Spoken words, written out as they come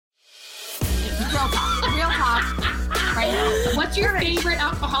So what's your favorite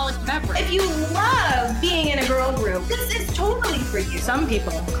alcoholic beverage? If you love being in a girl group, this is totally for you. Some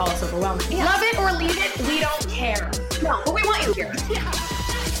people call us overwhelming. Yeah. Love it or leave it, we don't care. No, but we want you here. Yeah.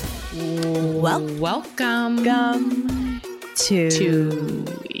 Welcome to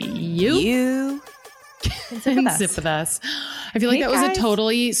you. Sip with us. I feel like that was a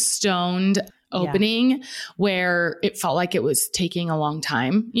totally stoned opening where it felt like it was taking a long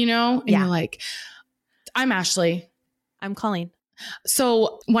time, you know? And you're like, I'm Ashley. I'm Colleen.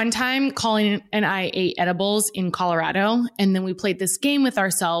 So one time Colleen and I ate edibles in Colorado, and then we played this game with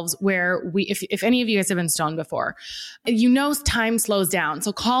ourselves where if any of you guys have been stoned before, you know, time slows down.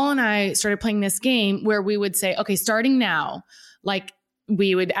 So Colin and I started playing this game where we would say, okay, starting now, like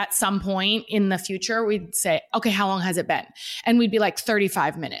we would at some point in the future, we'd say, okay, how long has it been? And we'd be like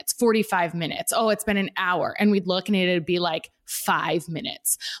 35 minutes, 45 minutes. Oh, it's been an hour. And we'd look and it'd be like 5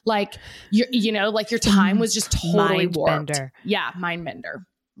 minutes. Like, you know, like your time was just totally warped. Bender. Yeah. Mind bender.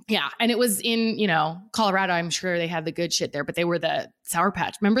 Yeah. And it was in, you know, Colorado. I'm sure they had the good shit there, but they were the Sour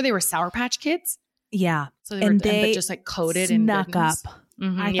Patch. Remember they were Sour Patch Kids? Yeah. So they were but just like coated in snuck up.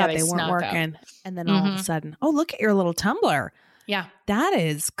 Mm-hmm. I thought they weren't working. And then all of a sudden, oh, look at your little tumbler. Yeah. That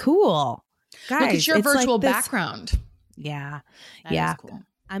is cool. Guys, look at your virtual like background. Yeah. That is cool.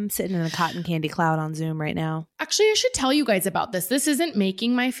 I'm sitting in a cotton candy cloud on Zoom right now. Actually, I should tell you guys about this. This isn't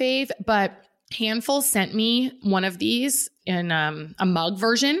making my fave, but Handful sent me one of these in a mug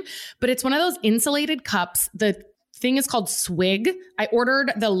version, but it's one of those insulated cups. The thing is called Swig. I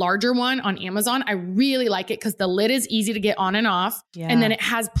ordered the larger one on Amazon. I really like it because the lid is easy to get on and off. Yeah. And then it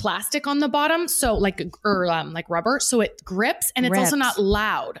has plastic on the bottom. So like rubber. So it grips and it's also not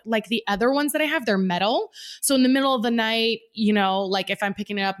loud. Like the other ones that I have, they're metal. So in the middle of the night, you know, like if I'm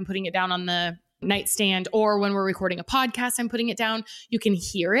picking it up and putting it down on the nightstand or when we're recording a podcast, I'm putting it down, you can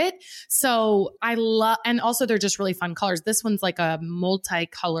hear it. So I love, and also they're just really fun colors. This one's like a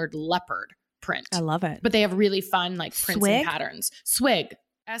multicolored leopard print. I love it. But they have really fun like prints and patterns. Swig,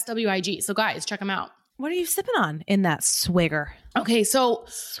 SWIG. So guys, check them out. What are you sipping on in that swigger? Okay, so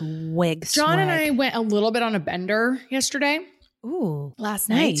Swig. John and I went a little bit on a bender yesterday. Ooh, last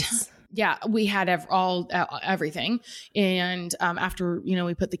night. Yeah, we had everything. And after, you know,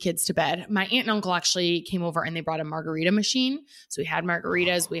 we put the kids to bed, my aunt and uncle actually came over and they brought a margarita machine. So we had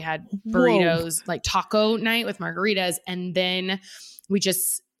margaritas, we had burritos, like taco night with margaritas. And then we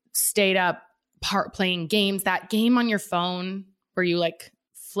just stayed up playing games. That game on your phone where you like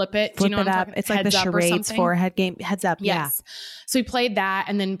flip it. Do you know what I'm talking? It's like the charades forehead game. Heads up. Yes. Yeah. So we played that.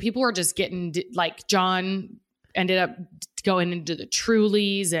 And then people were just getting like John ended up going into the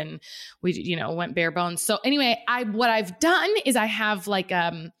Trulies and we, you know, went bare bones. So anyway, what I've done is I have like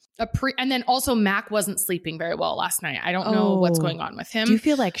and then also Mac wasn't sleeping very well last night. I don't know what's going on with him. Do you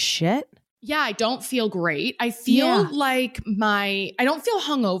feel like shit? Yeah, I don't feel great. I feel like I don't feel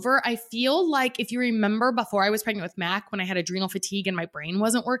hungover. I feel like if you remember before I was pregnant with Mac, when I had adrenal fatigue and my brain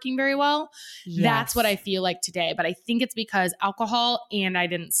wasn't working very well, that's what I feel like today. But I think it's because alcohol and I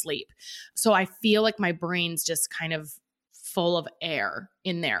didn't sleep. So I feel like my brain's just kind of full of air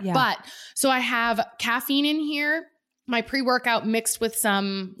in there. Yeah. But so I have caffeine in here, my pre-workout mixed with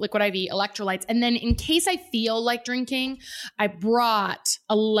some liquid IV electrolytes. And then in case I feel like drinking, I brought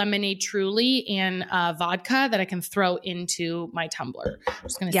a lemonade Truly and vodka that I can throw into my tumbler. I'm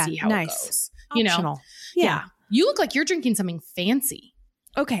just going to see how it goes. Optional. You know? Yeah. You look like you're drinking something fancy.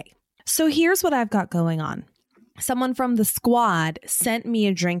 Okay. So here's what I've got going on. Someone from the squad sent me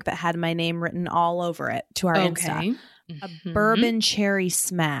a drink that had my name written all over it to our Insta. A bourbon cherry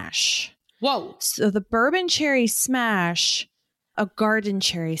smash. Whoa. So the bourbon cherry smash, a garden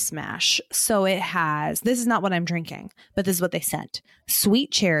cherry smash. So it has, this is not what I'm drinking, but this is what they sent.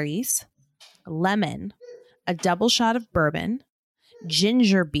 Sweet cherries, lemon, a double shot of bourbon,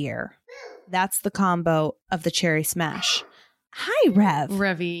 ginger beer. That's the combo of the cherry smash. Hi, Rev.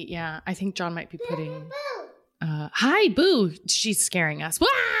 Revy, yeah. I think John might be putting... hi, Boo. She's scaring us. Wah!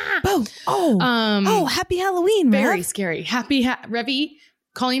 Boo. Oh, happy Halloween, Rev. Very scary. Revy.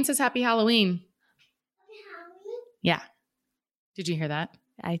 Colleen says happy Halloween. Happy Halloween? Yeah. Did you hear that?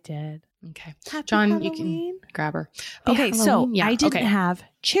 I did. Okay. Happy John, Halloween. you can grab her. Okay, so I didn't have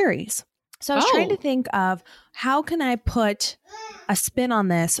cherries. So I was trying to think of how can I put a spin on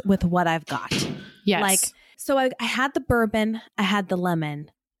this with what I've got. Yes. Like, so I had the bourbon, I had the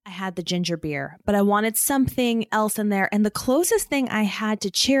lemon, I had the ginger beer, but I wanted something else in there. And the closest thing I had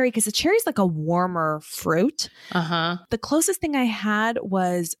to cherry, because the cherry is like a warmer fruit. The closest thing I had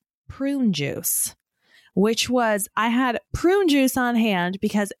was prune juice, which was, I had prune juice on hand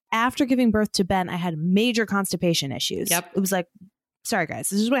because after giving birth to Ben, I had major constipation issues. Yep. It was like Sorry, guys.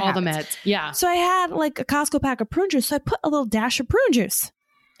 This is what all the happens. meds. Yeah. So I had like a Costco pack of prune juice. So I put a little dash of prune juice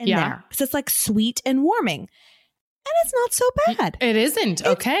in there because it's like sweet and warming. And it's not so bad. It isn't.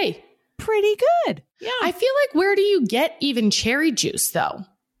 Okay. Pretty good. Yeah. I feel like where do you get even cherry juice though?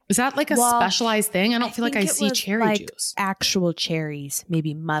 Is that like a specialized thing? I don't feel like I see cherry juice. Actual cherries,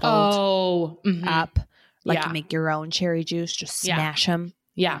 maybe muddled up. Like you make your own cherry juice, just smash them.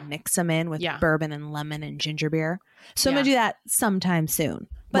 Yeah. Mix them in with bourbon and lemon and ginger beer. So I'm going to do that sometime soon.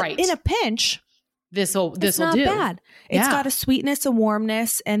 But in a pinch, this will do. It's not bad. It's got a sweetness, a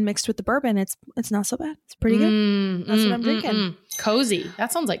warmness, and mixed with the bourbon, it's not so bad. It's pretty good. That's what I'm drinking. Cozy.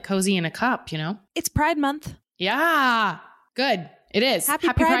 That sounds like cozy in a cup, you know? It's Pride Month. Yeah. Good. It is. Happy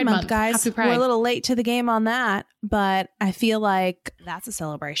Pride Month, guys. Happy Pride. We're a little late to the game on that, but I feel like that's a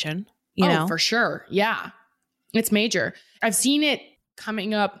celebration. You know? For sure. Yeah. It's major. I've seen it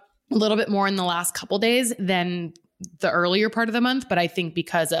coming up a little bit more in the last couple days than the earlier part of the month, but I think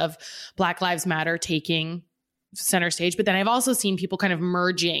because of Black Lives Matter taking center stage. But then I've also seen people kind of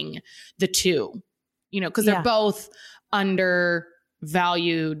merging the two, you know, because they're both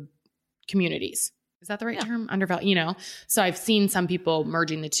undervalued communities. Is that the right term? Undervalued, you know? So I've seen some people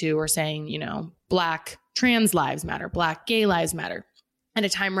merging the two or saying, you know, Black trans lives matter, Black gay lives matter. At a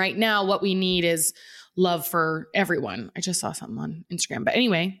time right now, what we need is love for everyone. I just saw something on Instagram. But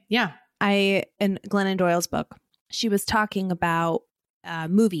anyway, yeah. In Glennon Doyle's book, she was talking about a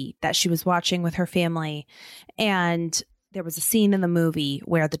movie that she was watching with her family. And there was a scene in the movie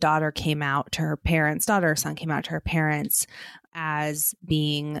where the daughter came out to her parents, daughter or son came out to her parents as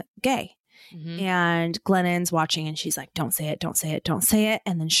being gay. Mm-hmm. And Glennon's watching and she's like, don't say it, don't say it, don't say it.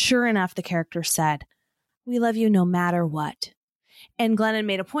 And then sure enough, the character said, we love you no matter what. And Glennon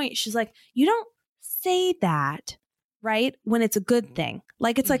made a point. She's like, you don't say that, right? When it's a good thing.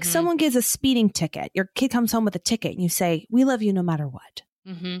 Like it's like someone gives a speeding ticket. Your kid comes home with a ticket and you say, we love you no matter what.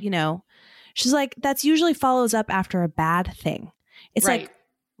 You know, she's like, that's usually follows up after a bad thing. It's like,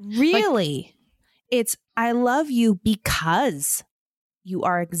 really, it's, I love you because you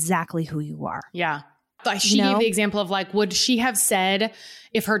are exactly who you are. Yeah. She gave the example of like, would she have said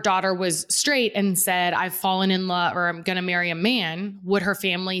if her daughter was straight and said, I've fallen in love or I'm going to marry a man, would her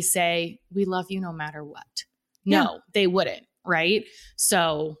family say, we love you no matter what? No, they wouldn't. Right.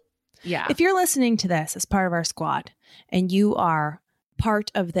 So, yeah. If you're listening to this as part of our squad and you are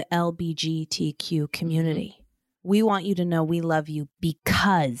part of the LGBTQ community, we want you to know we love you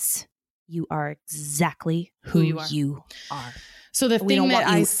because you are exactly who you are. So the we thing don't that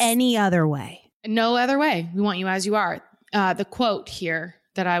want you any other way. No other way. We want you as you are. The quote here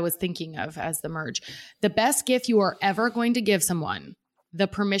that I was thinking of as the merge, the best gift you are ever going to give someone, the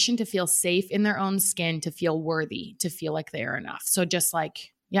permission to feel safe in their own skin, to feel worthy, to feel like they are enough. So just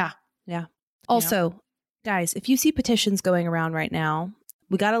like, yeah. Also, guys, if you see petitions going around right now,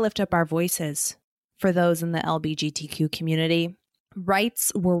 we got to lift up our voices for those in the LGBTQ community.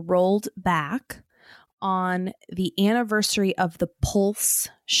 Rights were rolled back on the anniversary of the Pulse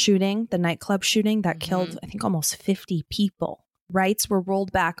shooting, the nightclub shooting that killed, I think, almost 50 people. Rights were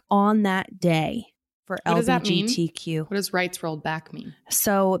rolled back on that day for what LGBTQ. Does that mean? What does rights rolled back mean?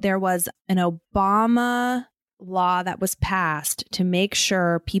 So there was an Obama law that was passed to make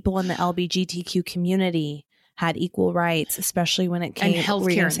sure people in the LGBTQ community had equal rights, especially when it came to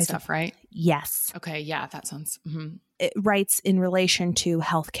healthcare and stuff, right? Yes. Okay. Yeah, that sounds. Rights in relation to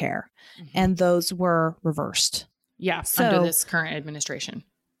healthcare, and those were reversed. Yeah, so, under this current administration.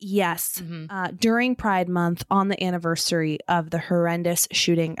 Yes. During Pride Month, on the anniversary of the horrendous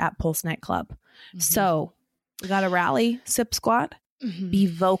shooting at Pulse nightclub. So we got to rally, Sip Squad, be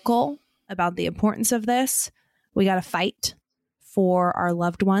vocal about the importance of this. We got to fight for our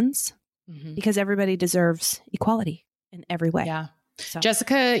loved ones because everybody deserves equality in every way. Yeah. So.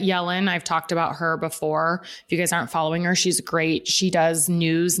 Jessica Yellen, I've talked about her before. If you guys aren't following her, she's great. She does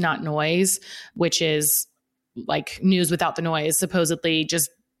news, not noise, which is like news without the noise, supposedly just,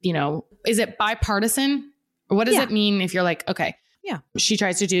 you know, is it bipartisan? Or what does it mean if you're like, okay. Yeah. She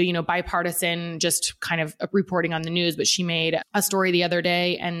tries to do, you know, bipartisan, just kind of reporting on the news. But she made a story the other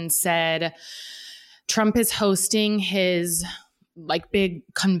day and said Trump is hosting his like big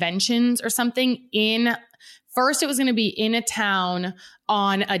conventions or something in first, it was going to be in a town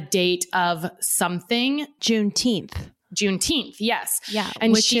on a date of something. Juneteenth, yes. Yeah.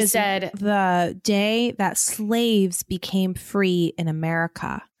 And which she said the day that slaves became free in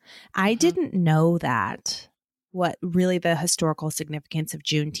America. I didn't know that, what really the historical significance of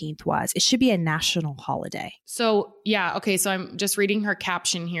Juneteenth was. It should be a national holiday. So, yeah. Okay. So I'm just reading her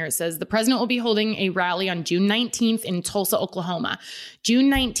caption here. It says, the president will be holding a rally on June 19th in Tulsa, Oklahoma. June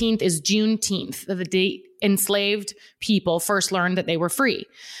 19th is Juneteenth. The date enslaved people first learned that they were free.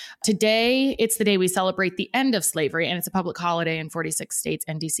 Today, it's the day we celebrate the end of slavery, and it's a public holiday in 46 states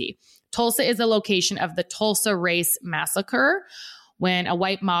and DC. Tulsa is the location of the Tulsa Race Massacre, when a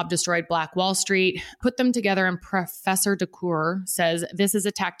white mob destroyed Black Wall Street, put them together, and Professor DeCoeur says this is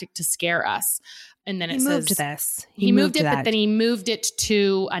a tactic to scare us. And then it says he moved it, but then he moved it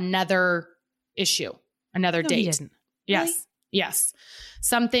to another issue, another date. He didn't. Yes. Really? Yes.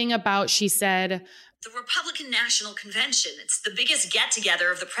 Something about, she said, the Republican National Convention. It's the biggest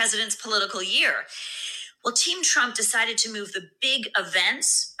get-together of the president's political year. Well, Team Trump decided to move the big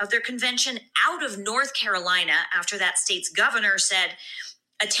events of their convention out of North Carolina after that state's governor said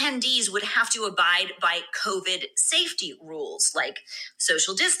attendees would have to abide by COVID safety rules like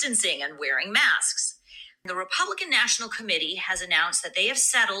social distancing and wearing masks. The Republican National Committee has announced that they have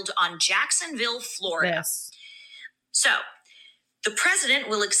settled on Jacksonville, Florida. Yes. So the president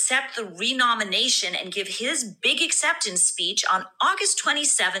will accept the renomination and give his big acceptance speech on August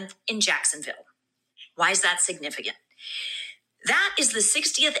 27th in Jacksonville. Why is that significant? That is the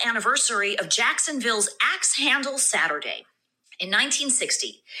 60th anniversary of Jacksonville's Axe Handle Saturday. In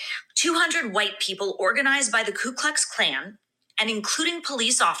 1960, 200 white people organized by the Ku Klux Klan, and including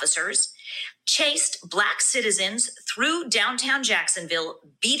police officers, chased Black citizens through downtown Jacksonville,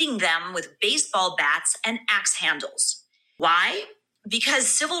 beating them with baseball bats and axe handles. Why? Because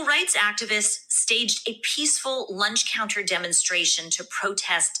civil rights activists staged a peaceful lunch counter demonstration to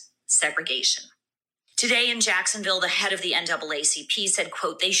protest segregation. Today in Jacksonville, the head of the NAACP said,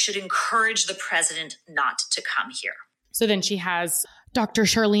 quote, they should encourage the president not to come here. So then she has Dr.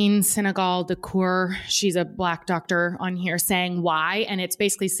 Charlene Senegal DeCoeur. She's a Black doctor on here saying why. And it's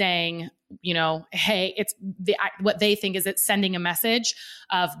basically saying, you know, hey, it's what they think is it's sending a message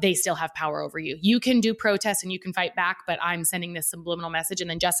of they still have power over you. You can do protests and you can fight back, but I'm sending this subliminal message. And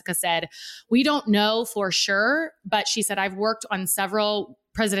then Jessica said, we don't know for sure, but she said, I've worked on several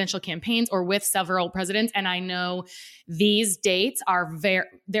presidential campaigns or with several presidents. And I know these dates are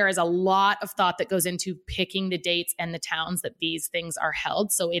there is a lot of thought that goes into picking the dates and the towns that these things are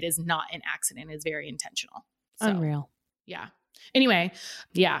held. So it is not an accident. It's very intentional. So, Unreal. Yeah. Anyway.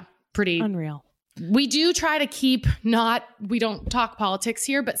 Yeah. Pretty unreal. We do try to we don't talk politics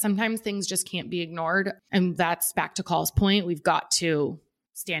here, but sometimes things just can't be ignored. And that's back to Call's point. We've got to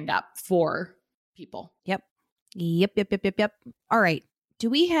stand up for people. Yep. All right. Do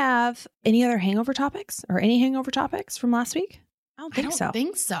we have any other hangover topics or any hangover topics from last week? I don't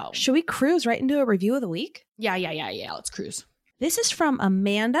think so. Should we cruise right into a review of the week? Yeah. Let's cruise. This is from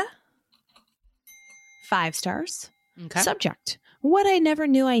Amanda. 5 stars. Okay. Subject: what I never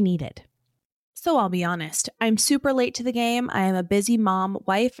knew I needed. So I'll be honest, I'm super late to the game. I am a busy mom,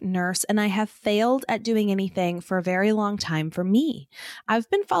 wife, nurse, and I have failed at doing anything for a very long time for me. I've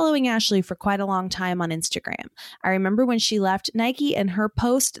been following Ashley for quite a long time on Instagram. I remember when she left Nike and her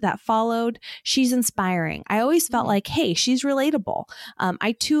post that followed, she's inspiring. I always felt like, hey, she's relatable.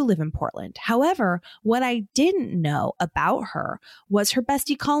 I too live in Portland. However, what I didn't know about her was her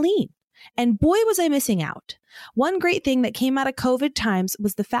bestie Colleen. And boy, was I missing out. One great thing that came out of COVID times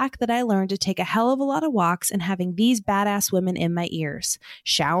was the fact that I learned to take a hell of a lot of walks and having these badass women in my ears.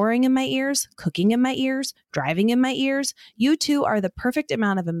 Showering in my ears, cooking in my ears, driving in my ears. You two are the perfect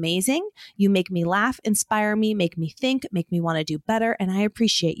amount of amazing. You make me laugh, inspire me, make me think, make me want to do better, and I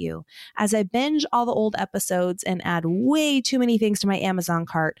appreciate you. As I binge all the old episodes and add way too many things to my Amazon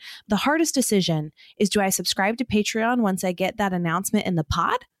cart, the hardest decision is, do I subscribe to Patreon once I get that announcement in the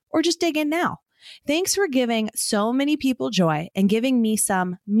pod? Or just dig in now? Thanks for giving so many people joy and giving me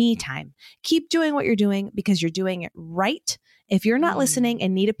some me time. Keep doing what you're doing because you're doing it right. If you're not listening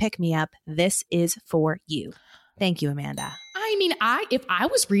and need a pick me up, this is for you. Thank you, Amanda. I mean, if I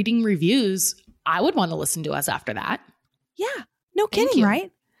was reading reviews, I would want to listen to us after that. Yeah. No kidding,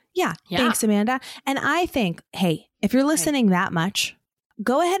 right? Yeah. Thanks, Amanda. And I think, hey, if you're listening that much,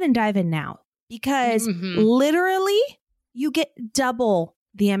 go ahead and dive in now because literally you get double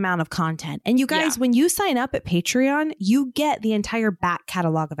the amount of content. And you guys, when you sign up at Patreon, you get the entire back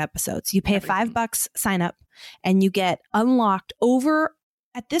catalog of episodes. You pay $5 sign up and you get unlocked over,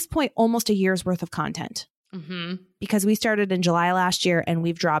 at this point, almost a year's worth of content. Because we started in July last year and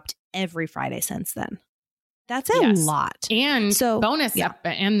we've dropped every Friday since then. That's a lot. And bonus.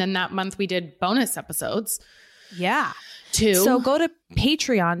 And then that month we did bonus episodes. Yeah. Too. So go to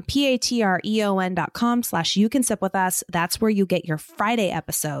Patreon, patreon.com/you can sip with us. That's where you get your Friday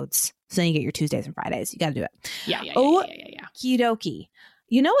episodes. So then you get your Tuesdays and Fridays. You got to do it. Yeah. Okie dokie.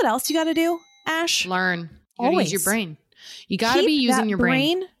 You know what else you got to do, Ash? Learn. You gotta use your brain. You got to be using your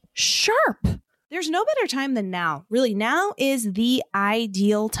brain sharp. There's no better time than now. Really, now is the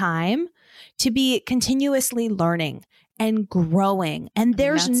ideal time to be continuously learning and growing. And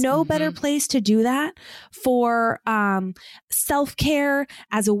there's no better place to do that for self-care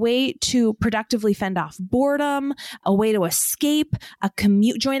as a way to productively fend off boredom, a way to escape,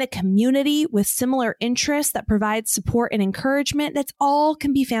 join a community with similar interests that provides support and encouragement. That's all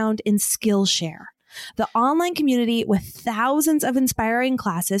can be found in Skillshare, the online community with thousands of inspiring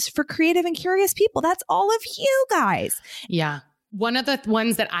classes for creative and curious people. That's all of you guys. Yeah. One of the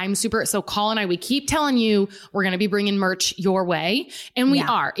ones that I'm so Colin and I, we keep telling you we're going to be bringing merch your way, and we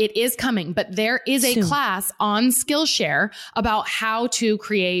are. It is coming, but there is a class on Skillshare about how to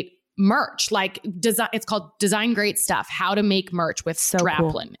create merch, like design. It's called Design Great Stuff, how to make merch with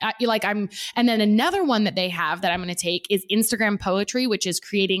Straplin. Cool. And then another one that they have that I'm going to take is Instagram Poetry, which is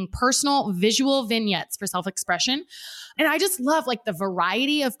creating personal visual vignettes for self-expression. And I just love like the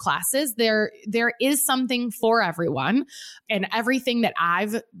variety of classes. There is something for everyone, and everything that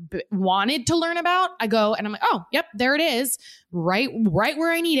I've wanted to learn about, I go and I'm like, oh, yep, there it is. Right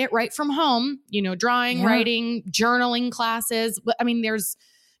where I need it, right from home, drawing, writing, journaling classes. I mean, there's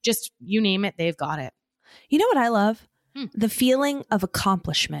just, you name it, they've got it. You know what I love? The feeling of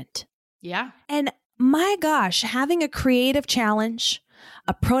accomplishment. Yeah. And my gosh, having a creative challenge,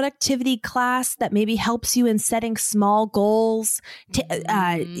 a productivity class that maybe helps you in setting small goals. They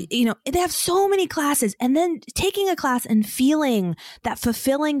have so many classes, and then taking a class and feeling that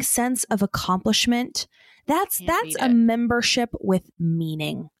fulfilling sense of accomplishment. That's a membership with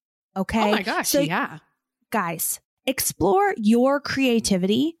meaning. Okay. Oh my gosh. So, yeah. Guys, explore your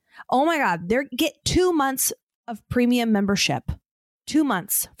creativity. Oh my God. Get 2 months of premium membership, 2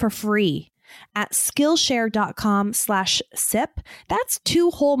 months for free at Skillshare.com/sip. That's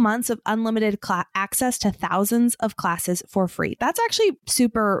 2 whole months of unlimited access to thousands of classes for free. That's actually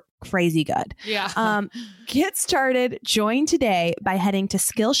super crazy good. Yeah. Get started. Join today by heading to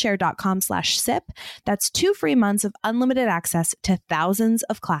Skillshare.com/sip. That's 2 free months of unlimited access to thousands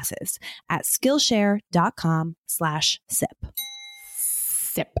of classes at Skillshare.com/sip.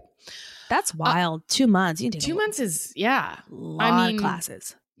 Sip. That's wild. 2 months. You can take 2 months is, a lot of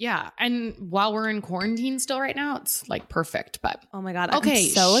classes. Yeah. And while we're in quarantine still right now, it's like perfect. But oh my God. Okay. I'm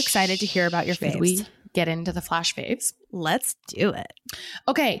so excited to hear about your faves. Should we get into the flash faves? Let's do it.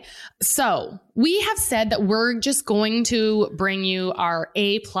 Okay. So we have said that we're just going to bring you our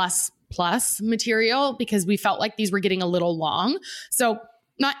A++ material because we felt like these were getting a little long. So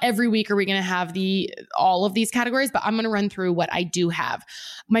not every week are we going to have all of these categories, but I'm going to run through what I do have.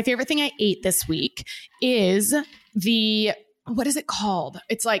 My favorite thing I ate this week is what is it called?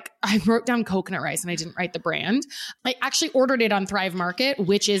 It's like, I wrote down coconut rice and I didn't write the brand. I actually ordered it on Thrive Market,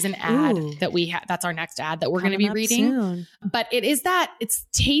 which is an ad that we have. That's our next ad that we're going to be reading. Soon. But it's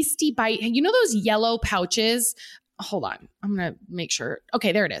Tasty Bite. You know those yellow pouches? Hold on. I'm going to make sure.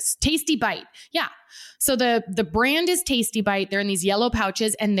 Okay, there it is. Tasty Bite. Yeah. So the brand is Tasty Bite. They're in these yellow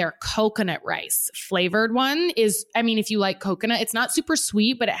pouches, and their coconut rice flavored one is, if you like coconut, it's not super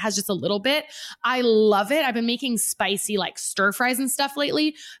sweet, but it has just a little bit. I love it. I've been making spicy like stir fries and stuff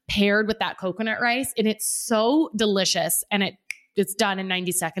lately paired with that coconut rice, and it's so delicious, and it's done in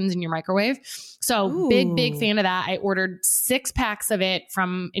 90 seconds in your microwave. So big fan of that. I ordered 6 packs of it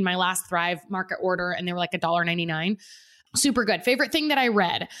in my last Thrive Market order, and they were like $1.99. Super good. Favorite thing that I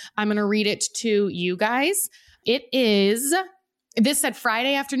read. I'm going to read it to you guys. This said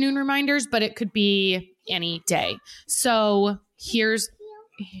Friday afternoon reminders, but it could be any day. So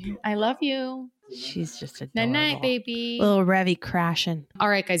I love you. She's just adorable. Night night, baby. Little Revy crashing. All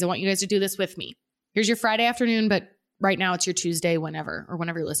right, guys. I want you guys to do this with me. Here's your Friday afternoon, but right now it's your Tuesday, whenever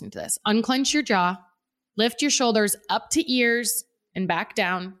you're listening to this. Unclench your jaw, lift your shoulders up to ears and back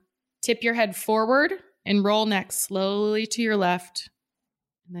down. Tip your head forward and roll neck slowly to your left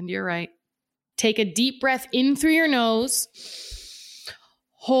and then to your right. Take a deep breath in through your nose.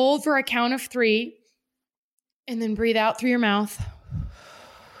 Hold for a count of 3 and then breathe out through your mouth.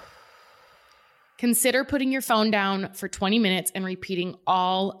 Consider putting your phone down for 20 minutes and repeating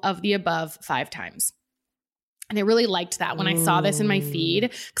all of the above 5 times. And I really liked that when I saw this in my feed,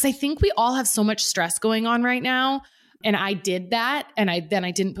 because I think we all have so much stress going on right now. And I did that. And I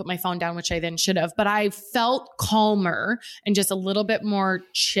didn't put my phone down, which I then should have, but I felt calmer and just a little bit more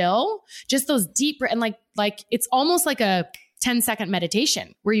chill. Just those deep, and like it's almost like a 10-second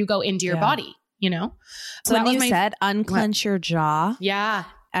meditation where you go into your body, So when you said unclench your jaw. Yeah.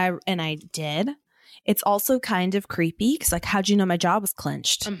 And I did. It's also kind of creepy because how'd you know my jaw was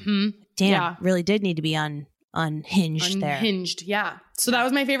clenched? Mm-hmm. Damn, really did need to be unhinged there. Unhinged, yeah. So that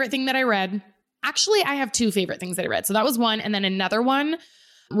was my favorite thing that I read. Actually, I have 2 favorite things that I read. So that was one. And then another one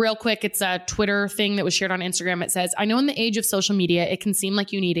Real quick, it's a Twitter thing that was shared on Instagram. It says, I know in the age of social media, it can seem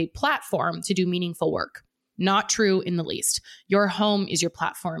like you need a platform to do meaningful work. Not true in the least. Your home is your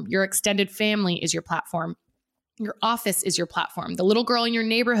platform. Your extended family is your platform. Your office is your platform. The little girl in your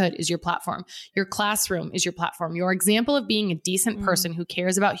neighborhood is your platform. Your classroom is your platform. Your example of being a decent person who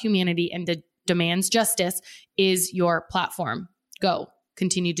cares about humanity and demands justice is your platform. Go.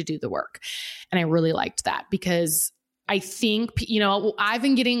 Continue to do the work. And I really liked that because I think, I've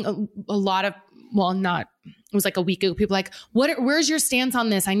been getting a lot of, it was like a week ago, people like, where's your stance on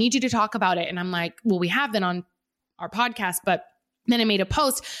this? I need you to talk about it. And I'm like, well, we have been on our podcast, but then I made a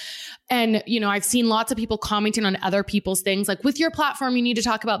post and, I've seen lots of people commenting on other people's things like with your platform, you need to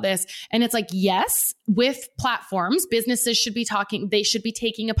talk about this. And it's like, yes, with platforms, businesses should be talking, they should be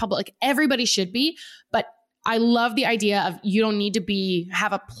taking a public, everybody should be, but I love the idea of you don't need to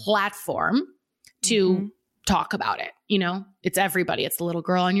have a platform to talk about it. It's everybody. It's the little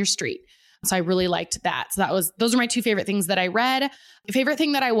girl on your street. So I really liked that. So those are my two favorite things that I read. The favorite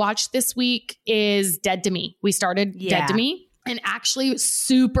thing that I watched this week is Dead to Me. We started Dead to Me. And actually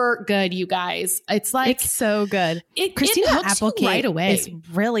super good, you guys. It's so good. Christina Applegate right away. Is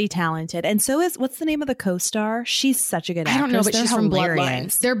really talented. And so what's the name of the co-star? She's such a good actress. I don't know, but They're she's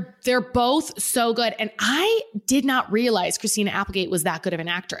hilarious. from Bloodlines. They're both so good. And I did not realize Christina Applegate was that good of an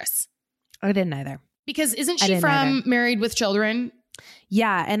actress. I didn't either. Because isn't she from Married with Children?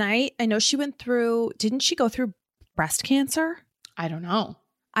 Yeah. And I know she didn't she go through breast cancer? I don't know.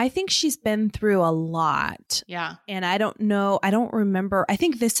 I think she's been through a lot. Yeah. And I don't know. I don't remember. I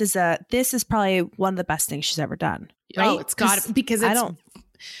think this is probably one of the best things she's ever done. Right? Oh, it's got it because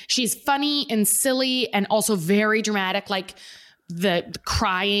she's funny and silly and also very dramatic, like the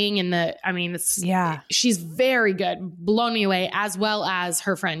crying and she's very good, blown me away, as well as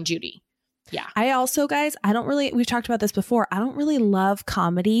her friend Judy. Yeah. I also, guys, we've talked about this before. I don't really love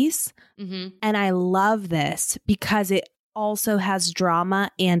comedies. And I love this because it also has drama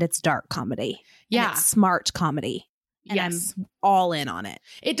and it's dark comedy. Yeah. And it's smart comedy. And yes. I'm all in on it.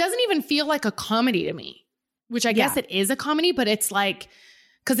 It doesn't even feel like a comedy to me, which I guess it is a comedy, but it's like,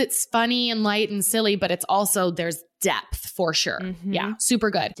 because it's funny and light and silly, but it's also, there's depth for sure. Yeah. Super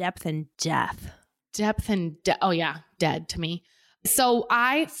good. Depth and death. Oh yeah. Dead to me. So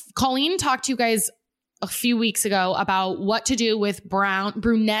Colleen talked to you guys a few weeks ago about what to do with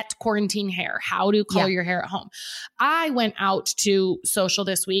brunette quarantine hair, how to color your hair at home. I went out to social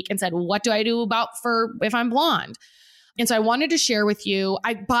this week and said, what do I do if I'm blonde? And so I wanted to share with you,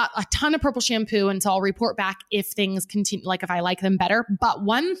 I bought a ton of purple shampoo, and so I'll report back if things continue, like if I like them better. But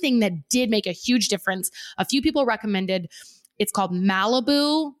one thing that did make a huge difference, a few people recommended, it's called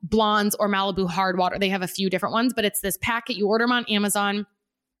Malibu Blondes or Malibu Hard Water. They have a few different ones, but it's this packet. You order them on Amazon.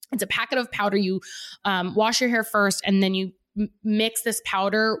 It's a packet of powder. You wash your hair first, and then you mix this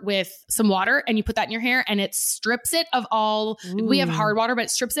powder with some water and you put that in your hair, and it strips it of all, we have hard water, but it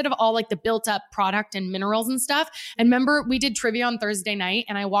strips it of all like the built up product and minerals and stuff. And remember, we did trivia on Thursday night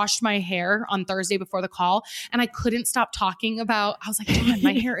and I washed my hair on Thursday before the call, and I couldn't stop talking about, I was like, Dawn,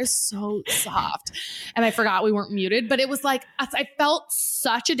 my hair is so soft. And I forgot we weren't muted, but it was like, I felt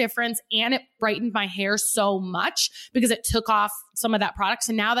such a difference, and it brightened my hair so much because it took off some of that product.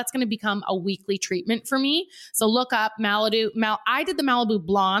 So now that's going to become a weekly treatment for me. So look up Malibu. I did the Malibu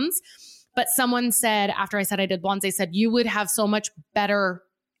Blondes, but someone said, after I said I did blondes, they said you would have so much better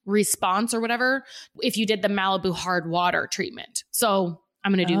response or whatever if you did the Malibu Hard Water treatment. So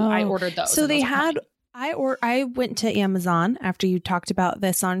I'm going to I ordered those. So I went to Amazon after you talked about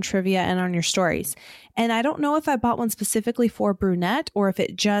this on trivia and on your stories. And I don't know if I bought one specifically for brunette or if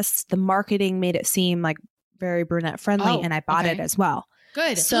it just, the marketing made it seem like very brunette friendly, and I bought it as well.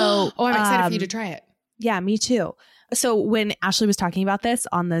 Good. So, I'm excited for you to try it. Yeah, me too. So when Ashley was talking about this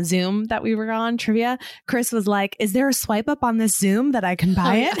on the Zoom that we were on trivia, Chris was like, is there a swipe up on this Zoom that I can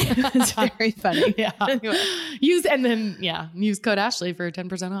buy it? It's very funny. Yeah. Anyway. Use code Ashley for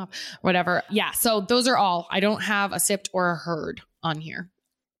 10% off, whatever. Yeah. So those are all. I don't have a sipped or a heard on here.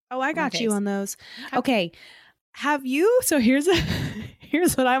 Oh, I got you on those. Okay. Have you? So here's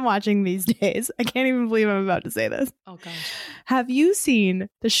what I'm watching these days. I can't even believe I'm about to say this. Oh gosh. Have you seen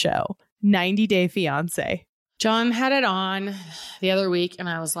the show 90 Day Fiancé? John had it on the other week and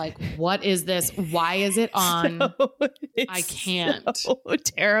I was like, what is this? Why is it on? I can't. So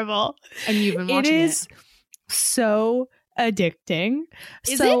terrible. And you've been watching it. It is so addicting.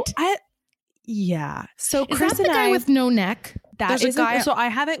 Is it? Yeah. So is Chris that the guy with no neck? There's a guy. So I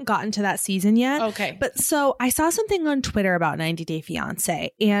haven't gotten to that season yet. Okay. But so I saw something on Twitter about 90 Day Fiancé,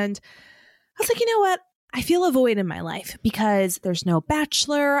 and I was like, you know what? I feel a void in my life because there's no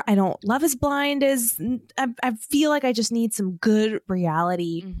Bachelor. I don't Love is Blind I feel like I just need some good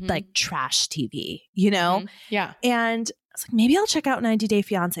reality, like trash TV, you know? Yeah. And I was like, maybe I'll check out 90 Day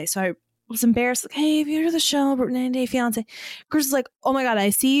Fiance. So I was embarrassed. Like, hey, have you heard of the show about 90 Day Fiance? Chris is like, oh my God, I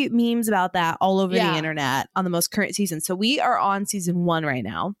see memes about that all over the internet on the most current season. So we are on season 1 right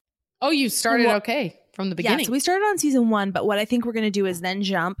now. Oh, you started okay from the beginning. Yeah, so we started on season 1, but what I think we're going to do is then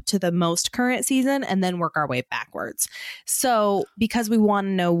jump to the most current season and then work our way backwards. So because we want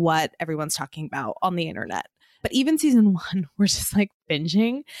to know what everyone's talking about on the internet. But even season 1, we're just like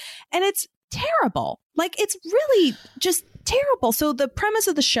binging and it's terrible. Like it's really just terrible. So the premise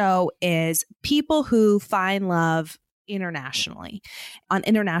of the show is people who find love internationally on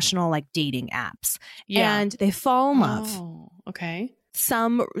international like dating apps and they fall in love. Oh, okay.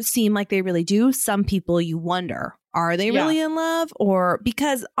 Some seem like they really do. Some people you wonder, are they really in love? Or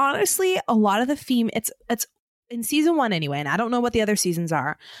because honestly, a lot of the it's in season 1 anyway, and I don't know what the other seasons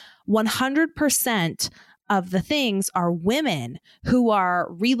are. 100% of the things are women who are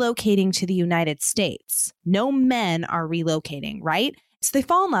relocating to the United States. No men are relocating, right? So they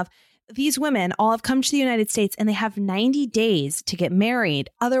fall in love. These women all have come to the United States and they have 90 days to get married.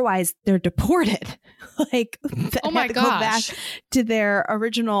 Otherwise, they're deported. Like, oh my gosh, gosh, go back to their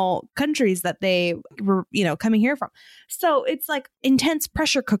original countries that they were, coming here from. So it's like intense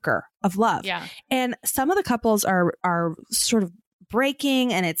pressure cooker of love. Yeah. And some of the couples are sort of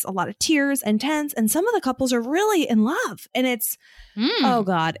breaking and it's a lot of tears and tense. And some of the couples are really in love. And it's, oh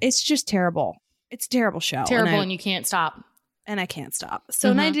God, it's just terrible. It's a terrible show. Terrible and you can't stop. And I can't stop.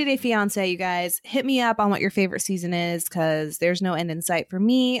 So 90 Day Fiance, you guys, hit me up on what your favorite season is because there's no end in sight for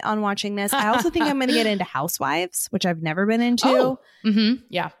me on watching this. I also think I'm going to get into Housewives, which I've never been into. Oh.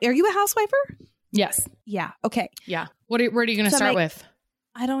 Yeah. Are you a housewifer? Yes. Yeah. Okay. Yeah. Where are you going to start with?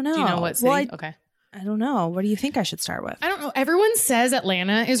 I don't know. Do you know what city? Well, okay. I don't know. What do you think I should start with? I don't know. Everyone says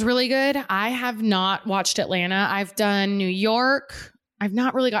Atlanta is really good. I have not watched Atlanta. I've done New York. I've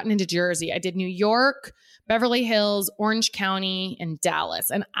not really gotten into Jersey. I did New York, Beverly Hills, Orange County, and Dallas.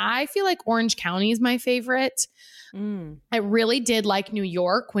 And I feel like Orange County is my favorite. I really did like New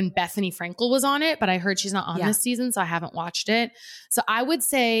York when Bethany Frankel was on it, but I heard she's not on this season, so I haven't watched it. So I would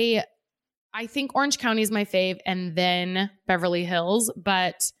say I think Orange County is my fave and then Beverly Hills.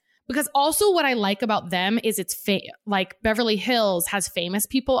 But because also what I like about them is it's like Beverly Hills has famous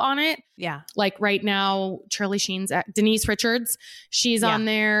people on it. Yeah. Like right now, Charlie Sheen's Denise Richards, she's on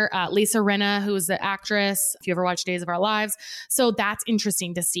there. Lisa Rinna, who's the actress, if you ever watch Days of Our Lives. So that's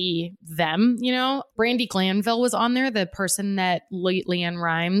interesting to see them, Brandi Glanville was on there, the person that LeAnn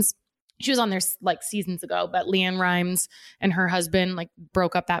Rimes, she was on there like seasons ago, but LeAnn Rimes and her husband like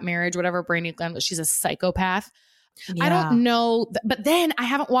broke up that marriage, whatever. Brandi Glanville, she's a psychopath. Yeah. I don't know, but then I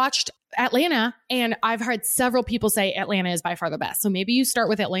haven't watched Atlanta and I've heard several people say Atlanta is by far the best. So maybe you start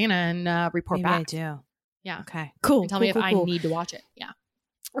with Atlanta and report back. I do. Yeah. Okay. Cool. And tell me if I need to watch it. Yeah.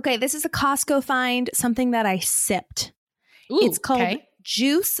 Okay. This is a Costco find, something that I sipped. Ooh, it's called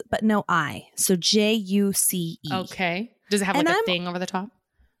Juice, but no I. So Juice. Okay. Does it have like a thing over the top?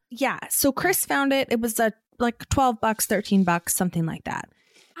 Yeah. So Chris found it. It was like $12, $13, something like that.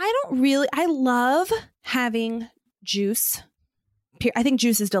 I love having juice. I think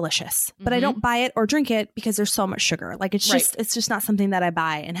juice is delicious, but I don't buy it or drink it because there's so much sugar. Like it's just not something that I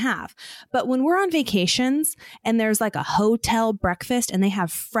buy and have. But when we're on vacations and there's like a hotel breakfast and they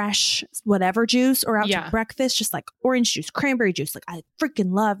have fresh whatever juice or out to breakfast, just like orange juice, cranberry juice. Like I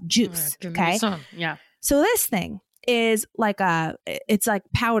freaking love juice. Okay. Yeah. So this thing is like it's like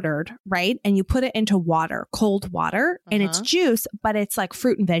powdered, right? And you put it into water, cold water, and it's juice, but it's like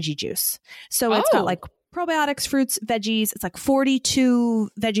fruit and veggie juice. So it's got like probiotics, fruits, veggies. It's like 42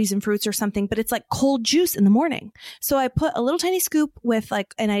 veggies and fruits or something, but it's like cold juice in the morning. So I put a little tiny scoop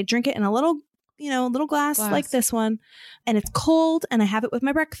and I drink it in a little, little glass like this one, and it's cold and I have it with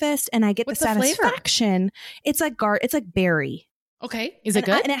my breakfast and I get the satisfaction. Flavor? It's like it's like berry. Okay. Is it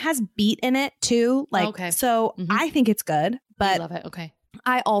good? And it has beet in it too. So I think it's good, but I love it. Okay.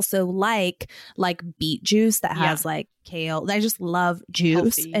 I also like beet juice that has like kale. I just love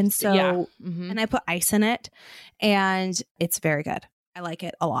juice. Healthy. And so, and I put ice in it and it's very good. I like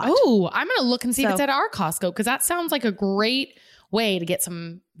it a lot. Oh, I'm going to look and see if it's at our Costco because that sounds like a great way to get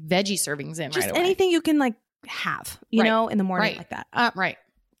some veggie servings in just right away. Anything you can like have, in the morning like that. Right.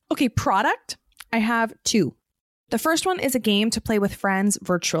 Okay. Product. I have 2. The first one is a game to play with friends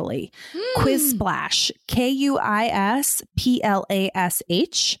virtually. Quiz Splash, Quiz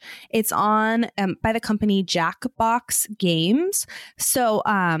Splash. It's on by the company Jackbox Games. So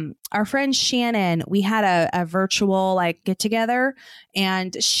our friend Shannon, we had a virtual like get together,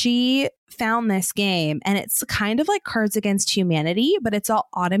 and she found this game, and it's kind of like Cards Against Humanity, but it's all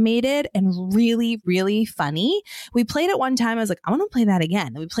automated and really, really funny. We played it one time. I was like, I want to play that again.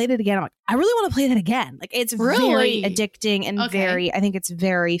 And we played it again. I'm like, I really want to play that again. Like, it's very addicting and I think it's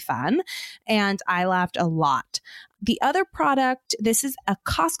very fun. And I laughed a lot. The other product, this is a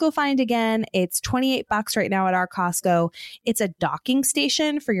Costco find again. It's $28 right now at our Costco. It's a docking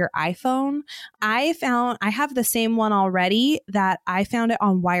station for your iPhone. I have the same one already that I found it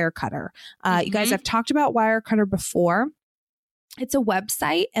on Wirecutter. You guys, I've talked about Wirecutter before. It's a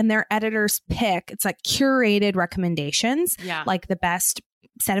website and their editors pick, it's like curated recommendations, like the best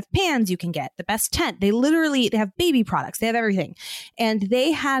set of pans you can get, the best tent. They have baby products. They have everything. And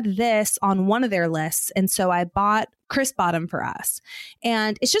they had this on one of their lists. And so Chris bought them for us.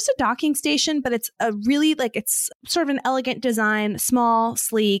 And it's just a docking station, but it's a really it's sort of an elegant design, small,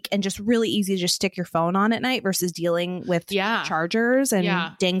 sleek, and just really easy to just stick your phone on at night versus dealing with chargers and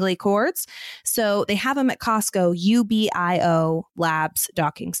dangly cords. So they have them at Costco, UBIO Labs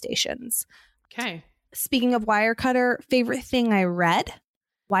docking stations. Okay. Speaking of Wirecutter, favorite thing I read,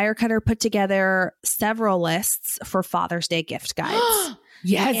 Wirecutter put together several lists for Father's Day gift guides.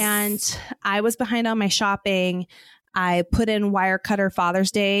 Yes. And I was behind on my shopping. I put in Wirecutter Father's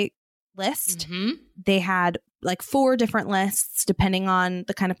Day list. They had like 4 different lists depending on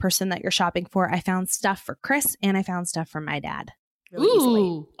the kind of person that you're shopping for. I found stuff for Chris and I found stuff for my dad. Really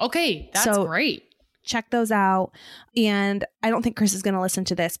easily. Okay. That's great. Check those out. And I don't think Chris is going to listen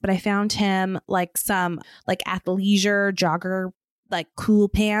to this, but I found him like some like athleisure jogger, like cool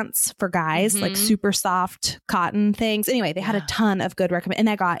pants for guys, like super soft cotton things. Anyway, they had a ton of good and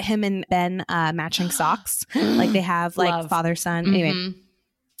I got him and Ben matching socks. Like they have like father, son. Anyway.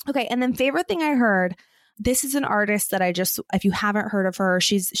 Okay. And then favorite thing I heard, this is an artist that if you haven't heard of her,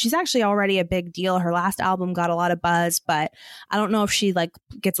 she's actually already a big deal. Her last album got a lot of buzz, but I don't know if she like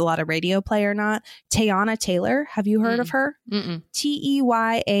gets a lot of radio play or not. Teyana Taylor. Have you heard of her?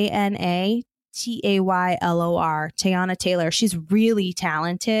 Teyana Taylor. Teyana Taylor. She's really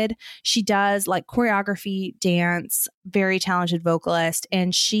talented. She does like choreography, dance, very talented vocalist.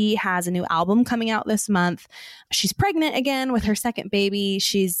 And she has a new album coming out this month. She's pregnant again with her second baby.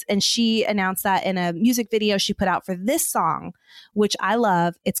 She announced that in a music video she put out for this song, which I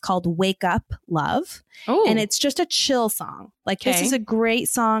love. It's called Wake Up Love. Oh. And it's just a chill song. Like this is a great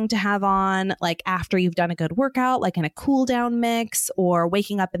song to have on like after you've done a good workout, like in a cool down mix or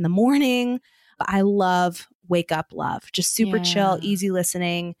waking up in the morning. I love Wake Up Love. Just super chill, easy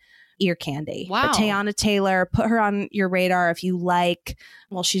listening, ear candy. Wow. But Teyana Taylor, put her on your radar if you like.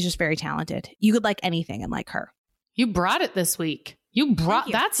 Well, she's just very talented. You could like anything and like her. You brought it this week.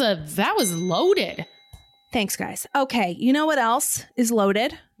 That was loaded. Thanks, guys. Okay. You know what else is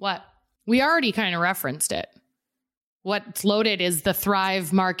loaded? What? We already kind of referenced it. What's loaded is the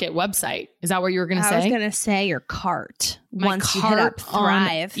Thrive Market website. Is that what you were going to say? I was going to say your cart. Once you hit up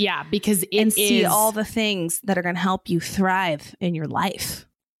Thrive. Because and see all the things that are going to help you thrive in your life.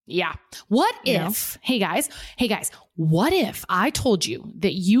 Yeah. What if, hey guys, what if I told you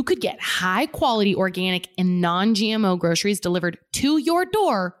that you could get high quality organic and non-GMO groceries delivered to your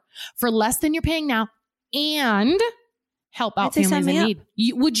door for less than you're paying now and help out families in need?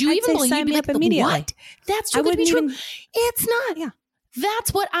 Would you even believe you'd be like, immediately? What? That's too good to be true. It's not. Yeah.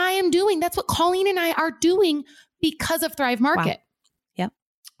 That's what I am doing. That's what Colleen and I are doing because of Thrive Market. Wow. Yep.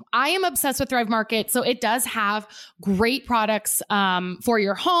 I am obsessed with Thrive Market. So it does have great products for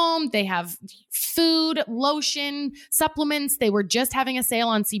your home. They have food, lotion, supplements. They were just having a sale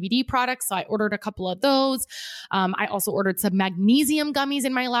on CBD products. So I ordered a couple of those. I also ordered some magnesium gummies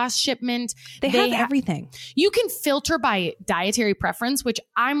in my last shipment. They have everything. You can filter by dietary preference, which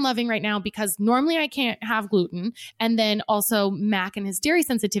I'm loving right now because normally I can't have gluten. And then also Mac and his dairy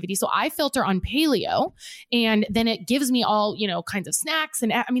sensitivity. So I filter on paleo and then it gives me all, kinds of snacks.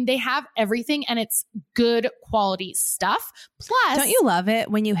 And I mean, they have everything and it's good quality stuff. Plus, don't you love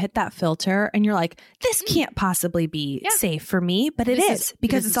it when you hit that filter and you're like, this can't possibly be safe for me, but it is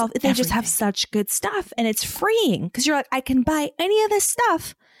because it's all, they just have such good stuff and it's freeing because you're like, I can buy any of this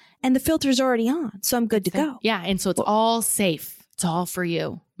stuff and the filter's already on. So I'm good to go. Yeah. And so it's all safe. It's all for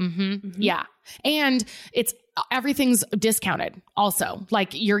you. Yeah. And everything's discounted also. Like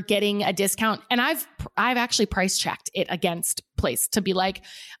you're getting a discount. And I've actually price checked it against place to be like,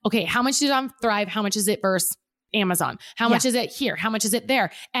 okay, how much is it on Thrive? How much is it versus Amazon? How much is it here? How much is it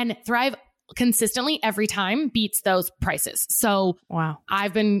there? And Thrive consistently every time beats those prices. So wow,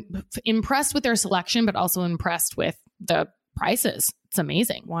 I've been impressed with their selection, but also impressed with the prices. It's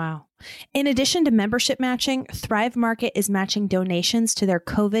amazing. Wow. In addition to membership matching, Thrive Market is matching donations to their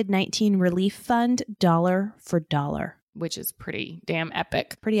COVID-19 relief fund $1 for $1. which is pretty damn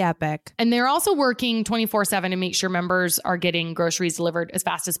epic. Pretty epic. And they're also working 24/7 to make sure members are getting groceries delivered as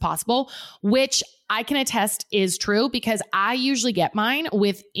fast as possible, which I can attest is true because I usually get mine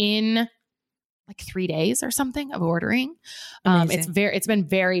within like 3 days or something of ordering. It's been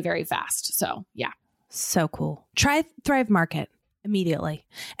very, very fast. So yeah. So cool. Try Thrive Market immediately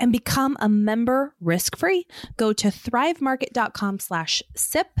and become a member risk-free. Go to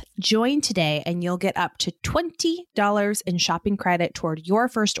thrivemarket.com/sip, join today, and you'll get up to $20 in shopping credit toward your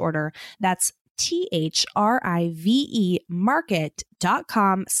first order. That's THRIVE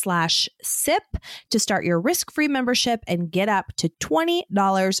market.com/sip to start your risk-free membership and get up to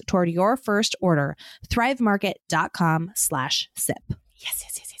 $20 toward your first order. thrivemarket.com/sip. Yes.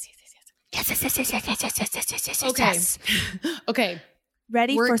 Okay.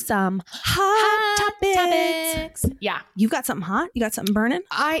 Ready for some hot topics? Yeah. You got something hot? You got something burning?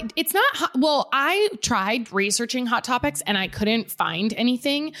 It's not hot. Well, I tried researching hot topics and I couldn't find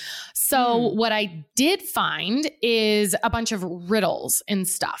anything. So what I did find is a bunch of riddles and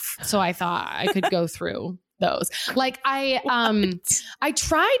stuff. So I thought I could go through those. Like I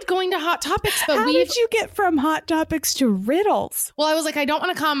tried going to Hot Topics, but how did you get from Hot Topics to riddles? Well, I was like, I don't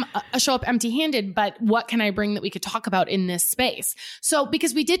want to come show up empty-handed, but what can I bring that we could talk about in this space? So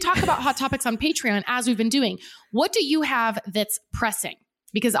because we did talk about Hot Topics on Patreon as we've been doing, what do you have that's pressing?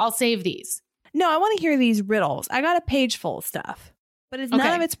 Because I'll save these. No, I want to hear these riddles. I got a page full of stuff, but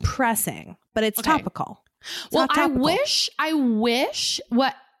none of it's pressing, but it's topical. Well, I wish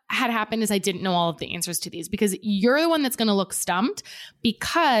what had happened is I didn't know all of the answers to these because you're the one that's going to look stumped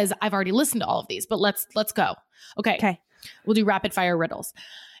because I've already listened to all of these, but let's go. Okay. We'll do rapid fire riddles.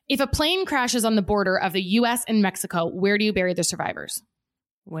 If a plane crashes on the border of the US and Mexico, where do you bury the survivors?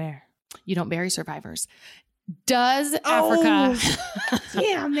 Where? You don't bury survivors. Does Africa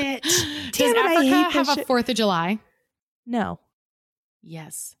Damn it. Does Africa have a 4th of July? No.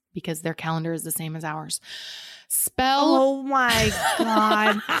 Yes, because their calendar is the same as ours. Spell. Oh my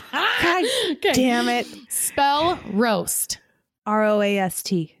God. God damn it. Spell roast.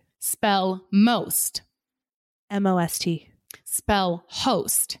 ROAST. Spell most. MOST. Spell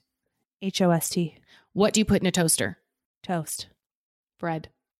host. HOST. What do you put in a toaster? Toast. Bread.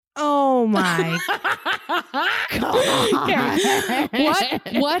 Oh my God.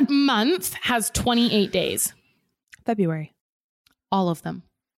 What month has 28 days? February. All of them.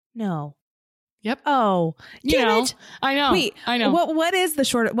 No. Yep. Oh, damn it. I know. Wait, I know. What is the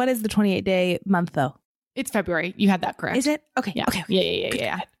 28-day month though? It's February. You had that correct. Is it? Okay. Yeah. Okay.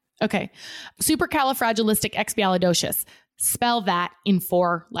 Yeah. Okay. Supercalifragilisticexpialidocious. Spell that in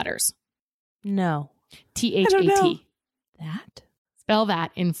 4 letters. No. THAT. That? Spell that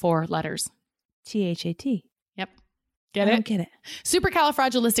in 4 letters. THAT. Yep. Get I it? don't get it.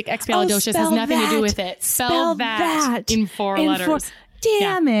 Supercalifragilisticexpialidocious has nothing to do with it. Spell that in 4 letters.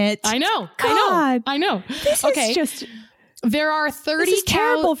 Damn it. I know. God. I know. This is just... There are 30 This is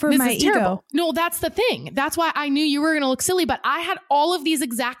terrible for my ego. No, that's the thing. That's why I knew you were going to look silly, but I had all of these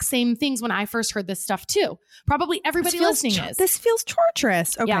exact same things when I first heard this stuff too. Probably everybody listening is. This feels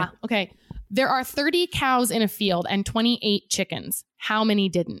torturous. Okay. Yeah. Okay. There are 30 cows in a field and 28 chickens. How many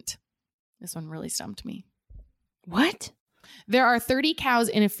didn't? This one really stumped me. What? There are 30 cows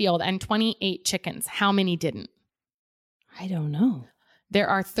in a field and 28 chickens. How many didn't? I don't know. There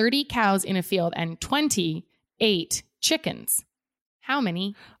are 30 cows in a field and 28 chickens. How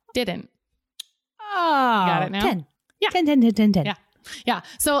many didn't? Oh, got it now? 10. Yeah. 10. Yeah. Yeah.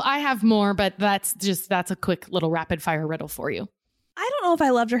 So I have more, but that's a quick little rapid fire riddle for you. I don't know if I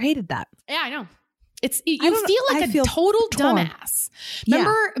loved or hated that. Yeah, I know. You feel like a total dumbass.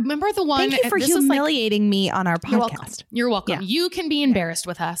 Remember the one? Thank you for humiliating me on our podcast. You're welcome. Yeah. You can be embarrassed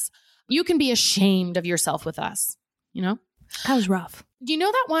with us. You can be ashamed of yourself with us. You know? That was rough. You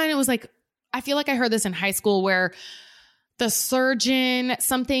know that one? It was like, I feel like I heard this in high school where the surgeon,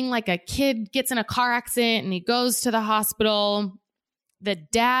 something like a kid gets in a car accident and he goes to the hospital. The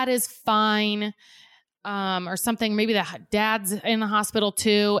dad is fine. Or something, maybe the dad's in the hospital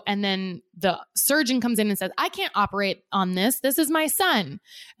too. And then the surgeon comes in and says, I can't operate on this. This is my son.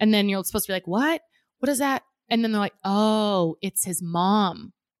 And then you're supposed to be like, what? What is that? And then they're like, oh, it's his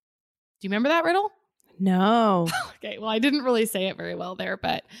mom. Do you remember that riddle? No. Okay. Well, I didn't really say it very well there,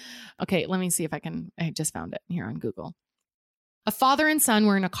 but okay. Let me see if I just found it here on Google. A father and son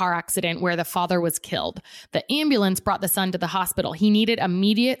were in a car accident where the father was killed. The ambulance brought the son to the hospital. He needed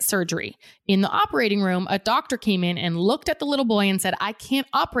immediate surgery. In the operating room, a doctor came in and looked at the little boy and said, I can't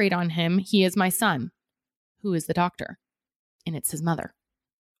operate on him. He is my son. Who is the doctor? And it's his mother.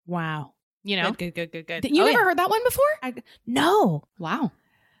 Wow. You know? Good. You never heard that one before? No. Wow.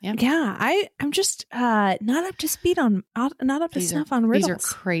 Yeah. I'm just not up to speed on, not up to snuff on riddles. These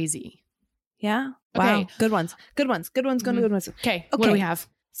are crazy. Yeah. Wow. Okay. Good ones. Good ones. Good ones. Good ones. Okay. What do we have?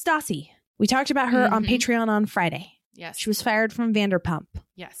 Stassi. We talked about her on Patreon on Friday. Yes. She was fired from Vanderpump.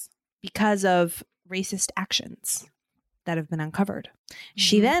 Yes. Because of racist actions that have been uncovered.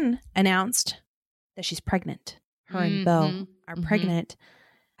 She then announced that she's pregnant. Her and Beau are pregnant.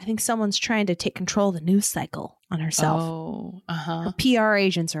 I think someone's trying to take control of the news cycle on herself. Oh, Her PR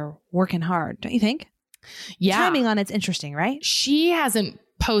agents are working hard, don't you think? Yeah. Timing on it's interesting, right? She hasn't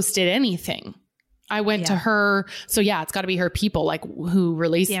posted anything. I went to her. So yeah, it's got to be her people like who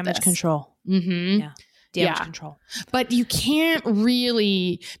released Damage this. control. Yeah. Damage control. But you can't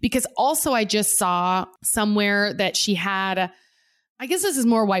really, because also I just saw somewhere that she had, I guess this is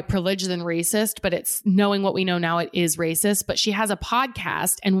more white privilege than racist, but it's knowing what we know now, it is racist. But she has a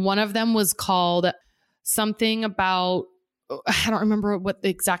podcast and one of them was called something about, I don't remember what the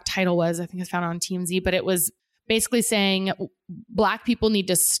exact title was. I think it's found on TMZ, but it was basically saying Black people need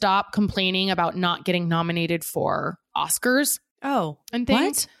to stop complaining about not getting nominated for Oscars. Oh, and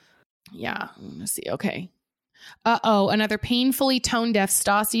things. What? Yeah. Let's see. Okay. Another painfully tone-deaf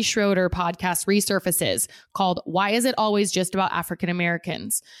Stassi Schroeder podcast resurfaces called Why Is It Always Just About African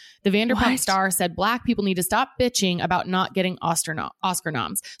Americans? The Vanderpump star said Black people need to stop bitching about not getting Oscar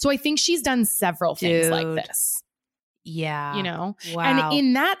noms. So I think she's done several things like this. Yeah. You know? Wow. And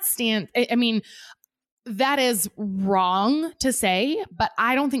in that stance, I mean, that is wrong to say, but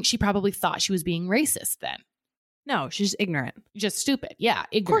I don't think she probably thought she was being racist then. No, she's ignorant. Just stupid. Yeah.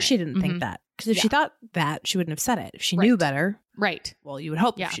 Ignorant. Of course she didn't think that. Because if she thought that, she wouldn't have said it. If she knew better. Right. Well, you would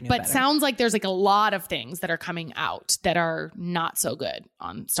hope she knew better. But sounds like there's like a lot of things that are coming out that are not so good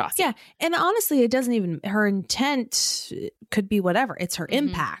on Stassi. Yeah. And honestly, it doesn't even, her intent could be whatever. It's her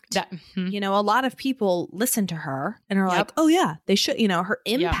impact. You know, a lot of people listen to her and are like, oh yeah, they should, you know, her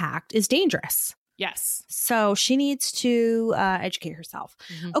impact is dangerous. Yes. So she needs to educate herself.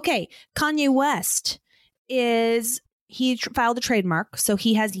 Okay. Kanye West he filed a trademark. So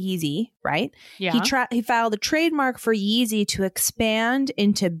he has Yeezy, right? Yeah. He filed a trademark for Yeezy to expand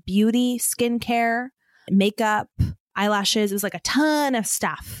into beauty, skincare, makeup, eyelashes. It was like a ton of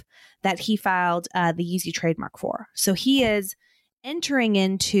stuff that he filed the Yeezy trademark for. So he is entering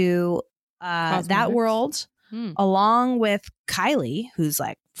into that world along with Kylie, who's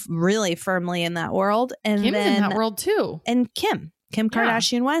like really firmly in that world. And Kim's then in that world too. And Kim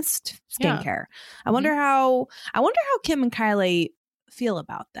Kardashian West skincare. I wonder how Kim and Kylie feel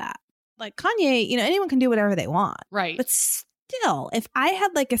about that. Like Kanye, you know, anyone can do whatever they want. Right. But still, if I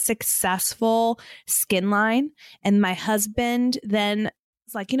had like a successful skin line and my husband then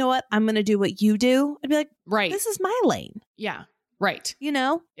is like, you know what, I'm going to do what you do. I'd be like, right. This is my lane. Yeah. Right. You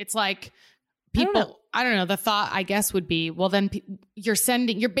know, it's like people, I don't know. The thought, I guess, would be, well, then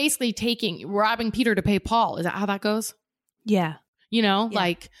you're basically robbing Peter to pay Paul. Is that how that goes? Yeah. You know,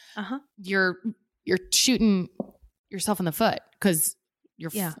 like you're shooting yourself in the foot because you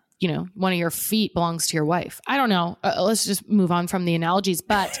know, one of your feet belongs to your wife. I don't know. Let's just move on from the analogies.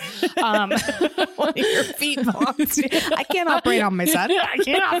 But one of your feet belongs to I can't operate on my son. I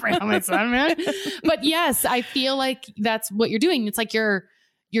can't operate on my son, man. But yes, I feel like that's what you're doing. It's like you're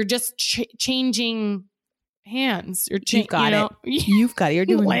just changing hands. You've got it. You've got it. You're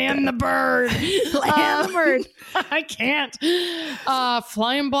doing land the bird. Land the bird. I can't.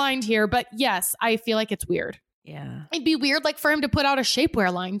 Flying blind here. But yes, I feel like it's weird. Yeah. It'd be weird like for him to put out a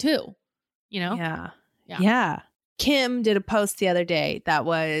shapewear line too. You know? Yeah. Kim did a post the other day that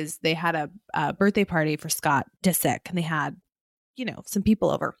was, they had a birthday party for Scott Disick and they had, you know, some people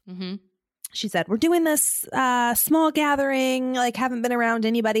over. She said, we're doing this small gathering, like haven't been around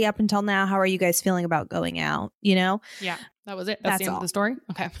anybody up until now. How are you guys feeling about going out? You know? Yeah, that was it. That's the end of the story.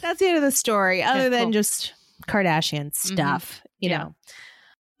 Okay. That's the end of the story. Other than just Kardashian stuff, you know?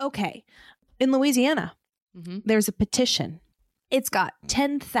 Okay. In Louisiana, there's a petition. It's got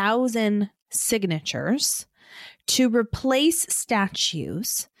 10,000 signatures to replace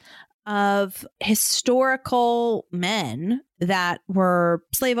statues of historical men that were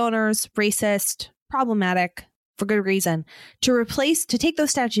slave owners, racist, problematic, for good reason, to take those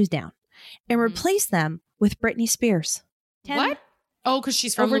statues down and replace them with Britney Spears. What? Oh, because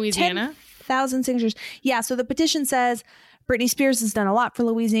she's from Louisiana? 10,000 signatures. Yeah, so the petition says Britney Spears has done a lot for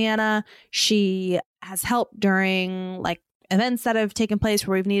Louisiana. She has helped during like events that have taken place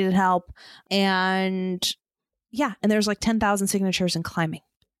where we've needed help. And yeah, and there's like 10,000 signatures and climbing.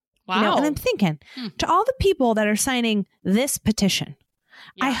 Wow. You know, and I'm thinking to all the people that are signing this petition,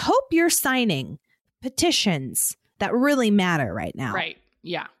 I hope you're signing petitions that really matter right now. Right.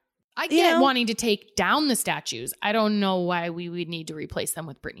 Yeah. I get wanting to take down the statues. I don't know why we would need to replace them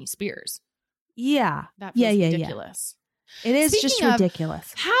with Britney Spears. Yeah. That feels ridiculous. It is just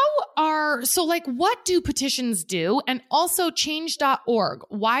ridiculous. What do petitions do? And also change.org.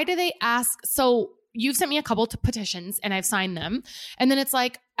 Why do they ask? So you've sent me a couple of petitions and I've signed them. And then it's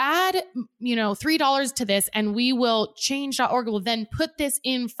like, add, $3 to this and we will change.org will then put this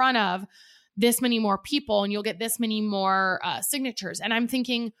in front of this many more people and you'll get this many more signatures. And I'm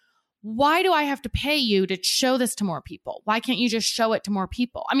thinking, why do I have to pay you to show this to more people? Why can't you just show it to more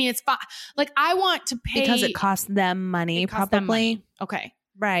people? I mean, it's fine. Like, I want to pay. Because it costs them money, probably. Okay.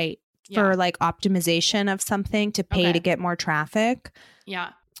 Right. Yeah. For like optimization of something to pay to get more traffic.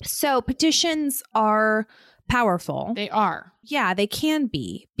 Yeah. So petitions are powerful. They are. Yeah, they can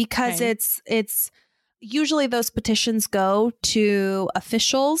be because it's usually those petitions go to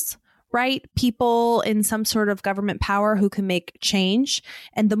officials, right? People in some sort of government power who can make change.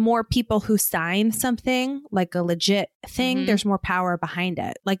 And the more people who sign something, like a legit thing, there's more power behind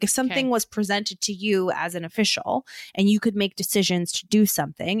it. Like if something was presented to you as an official and you could make decisions to do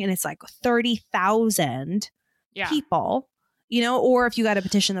something and it's like 30,000 people, or if you got a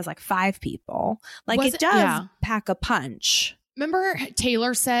petition that's like 5 people, like it does pack a punch. Remember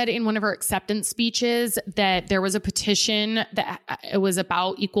Taylor said in one of her acceptance speeches that there was a petition that it was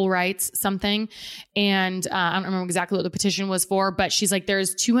about equal rights something. And I don't remember exactly what the petition was for, but she's like,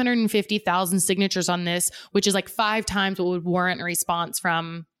 there's 250,000 signatures on this, which is like 5 times what would warrant a response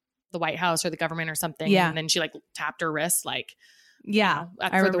from the White House or the government or something. Yeah. And then she like tapped her wrist like, I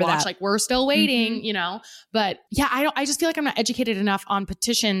for the watch, like we're still waiting, but I just feel like I'm not educated enough on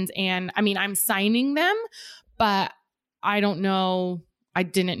petitions. And I mean, I'm signing them, but I don't know. I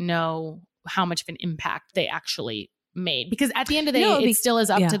didn't know how much of an impact they actually made because at the end of the day, it still is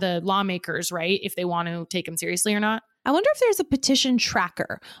up to the lawmakers, right? If they want to take them seriously or not. I wonder if there's a petition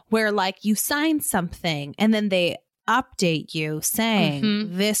tracker where like you sign something and then they update you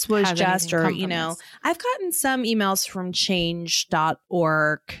saying this was just, or, I've gotten some emails from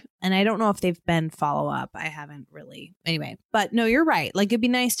change.org and I don't know if they've been follow up. I haven't really. Anyway, but no, you're right. Like it'd be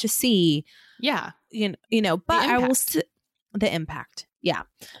nice to see. Yeah. But I will the impact. Yeah,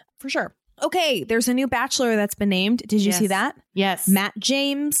 for sure. Okay. There's a new Bachelor that's been named. Did you see that? Yes. Matt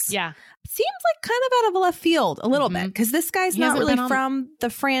James. Yeah. Seems like kind of out of left field a little bit because this guy's not really from the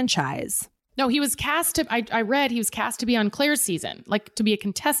franchise. No, he was cast to, I read he was cast to be on Claire's season, like to be a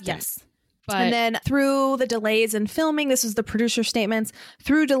contestant. Yes. And then through the delays in filming, this is the producer statements,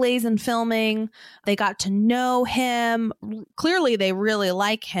 through delays in filming, they got to know him. Clearly, they really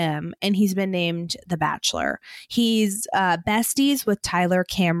like him. And he's been named The Bachelor. He's besties with Tyler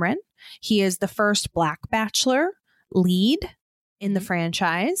Cameron. He is the first Black Bachelor lead in the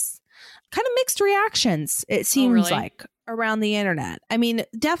franchise. Kind of mixed reactions, it seems like, around the internet. I mean,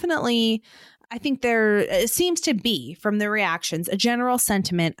 definitely, I think it seems to be, from the reactions, a general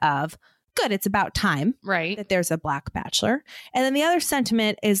sentiment of, good, it's about time, right, that there's a Black Bachelor. And then the other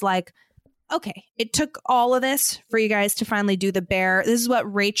sentiment is like, okay, it took all of this for you guys to finally do the bear. This is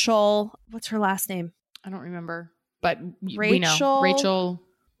what Rachel, what's her last name? I don't remember, but we know. Rachel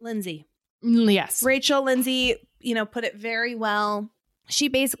Lindsay. Yes. Rachel Lindsay, put it very well. She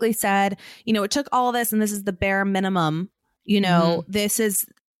basically said, it took all of this and this is the bare minimum. This is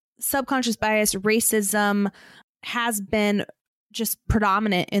subconscious bias, racism has been just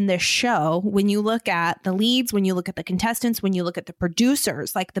predominant in this show. When you look at the leads, when you look at the contestants, when you look at the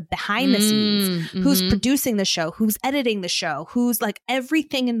producers, like the behind the scenes, who's producing the show, who's editing the show, who's like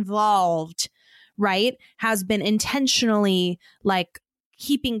everything involved, right, has been intentionally like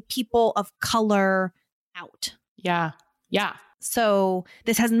keeping people of color out. Yeah. Yeah. So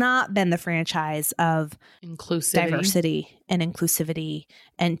this has not been the franchise of diversity and inclusivity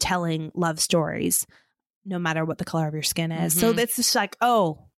and telling love stories, no matter what the color of your skin is. So it's just like,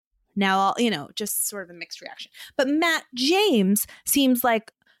 oh, now, just sort of a mixed reaction. But Matt James seems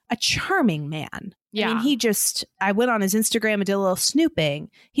like a charming man. Yeah. I mean, I went on his Instagram and did a little snooping.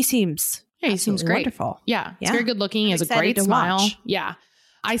 He seems great. Wonderful. Yeah. He's very good looking. He has a great smile. Watch. Yeah.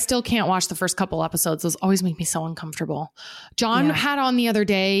 I still can't watch the first couple episodes. Those always make me so uncomfortable. John had on the other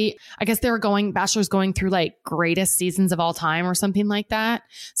day, I guess Bachelor's going through like greatest seasons of all time or something like that.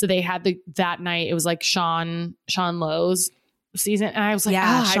 So they had that night, it was like Sean Lowe's season. And I was like,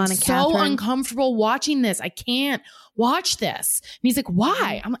 I'm so uncomfortable watching this. I can't watch this. And he's like,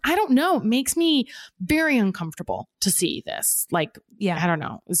 why? I don't know. It makes me very uncomfortable to see this. Like, I don't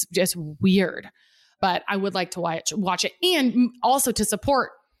know. It's just weird. But I would like to watch it and also to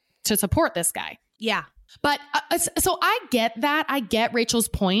support this guy. Yeah. But so I get that. I get Rachel's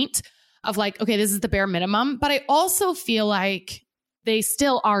point of like, okay, this is the bare minimum. But I also feel like they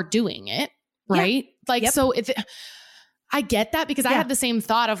still are doing it. Right. Like, so I get that because I had the same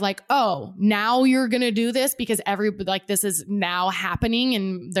thought of like, oh, now you're going to do this because this is now happening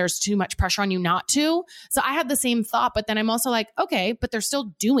and there's too much pressure on you not to. So I had the same thought, but then I'm also like, okay, but they're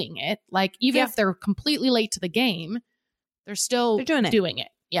still doing it. Like, even if they're completely late to the game, they're doing it.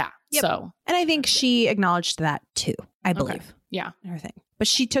 Yeah. Yep. So, and I think she acknowledged that too, I believe. Okay. Yeah. Everything. But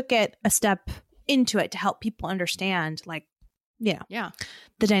she took it a step into it to help people understand, like,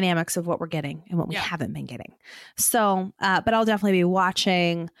 the dynamics of what we're getting and what we haven't been getting. So, but I'll definitely be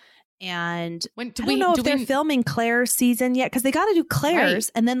watching. And I don't know if they're filming Claire's season yet, because they got to do Claire's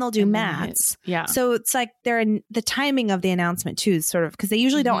and then they'll do Matt's. Yeah. So it's like they're in the timing of the announcement too, is sort of, because they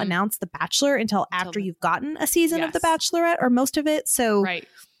usually don't announce The Bachelor until after you've gotten a season of The Bachelorette or most of it. So,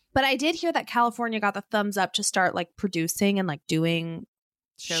 but I did hear that California got the thumbs up to start like producing and like doing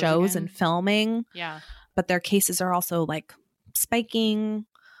shows and filming. Yeah. But their cases are also like spiking,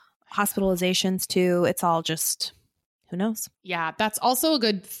 hospitalizations too. It's all just, who knows? Yeah, that's also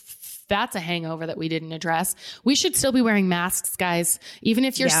that's a hangover that we didn't address. We should still be wearing masks, guys. Even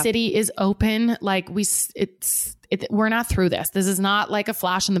if your city is open, like we're not through this. This is not like a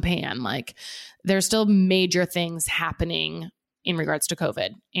flash in the pan. Like, there's still major things happening in regards to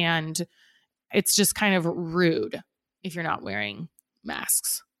COVID. And it's just kind of rude if you're not wearing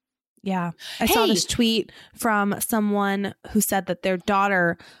masks. Yeah. I saw this tweet from someone who said that their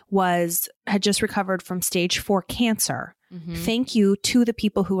daughter had just recovered from stage 4 cancer. Mm-hmm. Thank you to the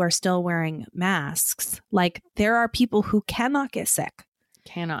people who are still wearing masks. Like, there are people who cannot get sick.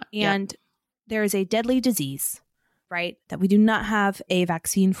 And there is a deadly disease, right, that we do not have a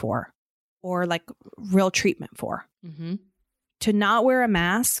vaccine for or like real treatment for. Mm-hmm. To not wear a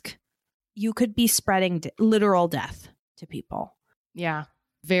mask, you could be spreading literal death to people. Yeah.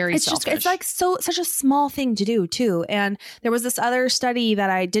 Very selfish. It's like such a small thing to do too. And there was this other study that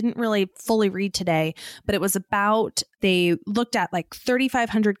I didn't really fully read today, but it was about, they looked at like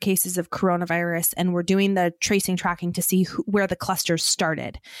 3,500 cases of coronavirus and were doing the tracing tracking to see where the clusters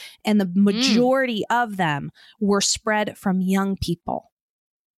started. And the majority of them were spread from young people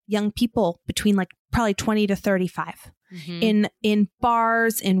between like probably 20 to 35. Mm-hmm. In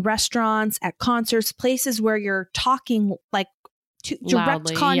bars, in restaurants, at concerts, places where you're talking like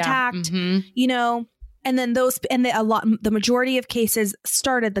direct contact, you know, and then the majority of cases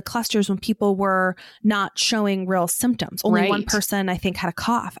started, the clusters, when people were not showing real symptoms. Only one person, I think, had a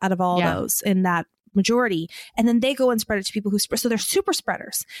cough out of all those in that majority. And then they go and spread it to people who spread. So they're super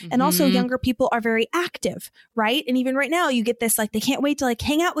spreaders. Mm-hmm. And also younger people are very active, right? And even right now you get this, like, they can't wait to like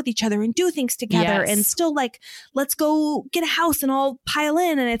hang out with each other and do things together and still like, let's go get a house and all pile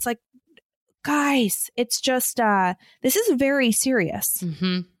in. And it's like, guys, it's just, this is very serious.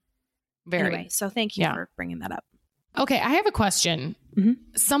 Mm-hmm. Very. Anyway, so thank you for bringing that up. Okay, I have a question. Mm-hmm.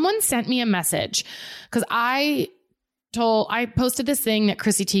 Someone sent me a message because I posted this thing that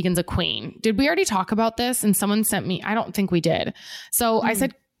Chrissy Teigen's a queen. Did we already talk about this? And someone sent me, I don't think we did. So I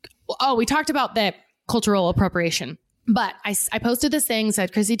said, we talked about that cultural appropriation. But I posted this thing,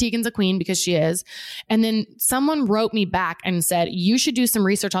 said Chrissy Teigen's a queen because she is. And then someone wrote me back and said, you should do some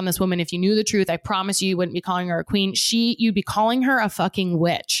research on this woman. If you knew the truth, I promise you wouldn't be calling her a queen. You'd be calling her a fucking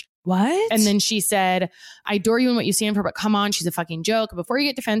witch. What? And then she said, I adore you and what you stand for, but come on, she's a fucking joke. Before you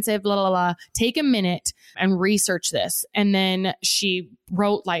get defensive, blah, blah, blah, take a minute and research this. And then she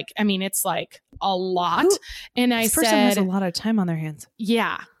wrote like, I mean, it's like a lot. And I said, this person has a lot of time on their hands.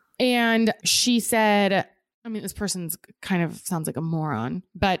 Yeah. And she said, I mean, this person's kind of sounds like a moron,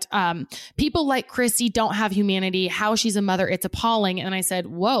 but people like Chrissy don't have humanity. How she's a mother, it's appalling. And I said,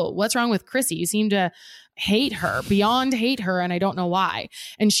 whoa, what's wrong with Chrissy? You seem to hate her, beyond hate her, and I don't know why.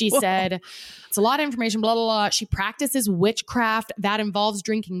 And she said, it's a lot of information, blah, blah, blah. She practices witchcraft that involves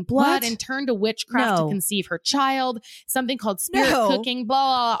drinking blood and turned to witchcraft to conceive her child. Something called spirit cooking, blah,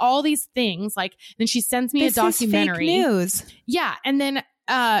 blah, blah, all these things. Like, then she sends me a documentary. This is fake news. Yeah. And then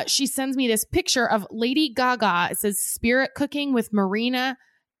she sends me this picture of Lady Gaga. It says spirit cooking with Marina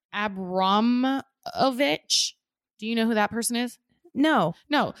Abramovich. Do you know who that person is? No.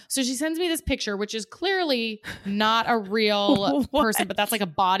 So she sends me this picture, which is clearly not a real person, but that's like a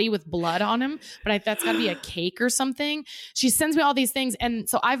body with blood on him. But that's got to be a cake or something. She sends me all these things. And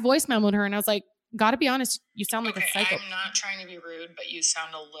so I voice memoed her and I was like, gotta be honest, you sound like a psycho. I'm not trying to be rude, but you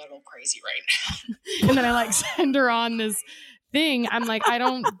sound a little crazy right now. And then I like send her on this thing. I'm like, I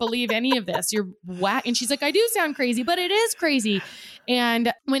don't believe any of this. You're whack. And she's like, I do sound crazy, but it is crazy.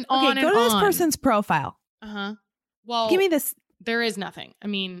 And went on and on. Go to this person's profile. Well, give me this. There is nothing. I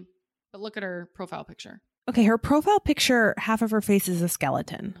mean, but look at her profile picture. Okay, her profile picture, half of her face is a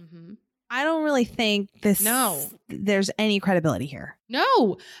skeleton. Mm-hmm. I don't really think there's any credibility here.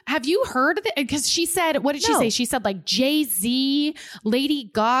 No. Have you heard of it? Because she said, what did she say? She said like Jay-Z, Lady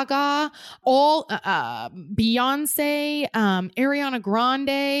Gaga, all Beyonce, Ariana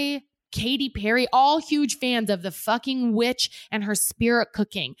Grande, Katy Perry, all huge fans of the fucking witch and her spirit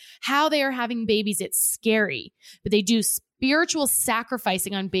cooking. How they are having babies, it's scary. But they do spiritual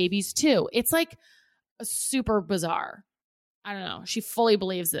sacrificing on babies too. It's like super bizarre. I don't know. She fully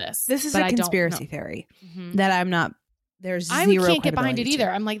believes this. This is a conspiracy theory that I'm not. There's zero. I can't get behind it either.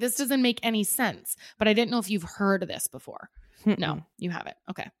 I'm like, this doesn't make any sense. But I didn't know if you've heard of this before. No, you haven't.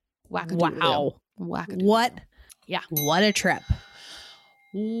 Okay. Wow. Wackadoodle. What? Yeah. What a trip.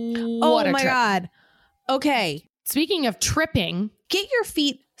 What a my trip. God. Okay. Speaking of tripping, get your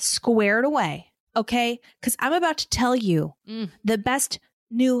feet squared away. Okay. Because I'm about to tell you the best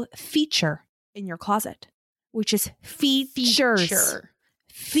new feature in your closet, which is features. Features.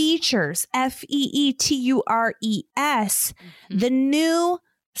 Feetures. The new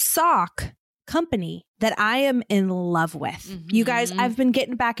sock company that I am in love with. You guys, I've been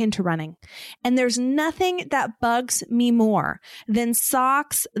getting back into running, and there's nothing that bugs me more than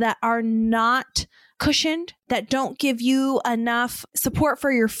socks that are not cushioned, that don't give you enough support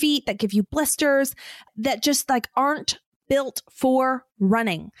for your feet, that give you blisters, that just like aren't built for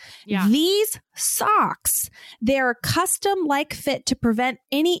running. Yeah. These socks, they're custom like fit to prevent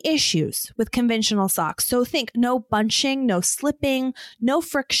any issues with conventional socks. So think no bunching, no slipping, no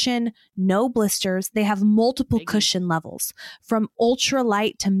friction, no blisters. They have multiple cushion levels from ultra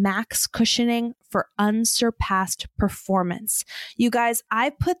light to max cushioning for unsurpassed performance. You guys,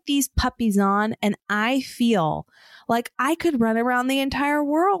 I put these puppies on and I feel like I could run around the entire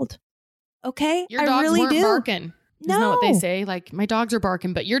world. Okay? Your dogs I really weren't do. barking. Isn't that what they say? Like, my dogs are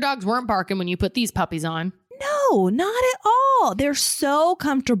barking, but your dogs weren't barking when you put these puppies on. No, not at all. They're so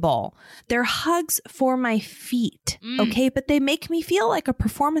comfortable. They're hugs for my feet. Okay. But they make me feel like a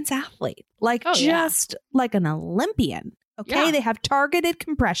performance athlete, like like an Olympian. Okay. Yeah. They have targeted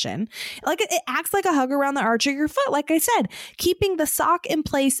compression. Like it acts like a hug around the arch of your foot. Like I said, keeping the sock in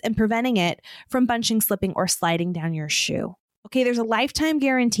place and preventing it from bunching, slipping, or sliding down your shoe. Okay, there's a lifetime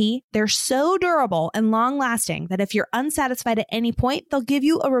guarantee. They're so durable and long lasting that if you're unsatisfied at any point, they'll give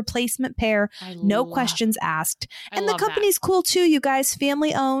you a replacement pair, no questions asked. And the company's cool too, you guys.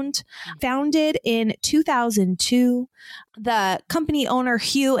 Family owned, founded in 2002. The company owner,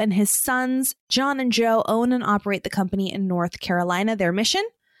 Hugh, and his sons, John and Joe, own and operate the company in North Carolina. Their mission?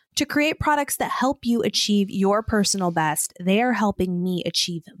 To create products that help you achieve your personal best. They are helping me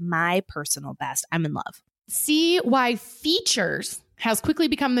achieve my personal best. I'm in love. See why Features has quickly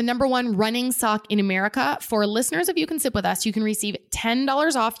become the #1 running sock in America. For listeners of You Can Sip With Us, you can receive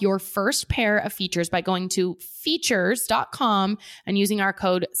 $10 off your first pair of Features by going to features.com and using our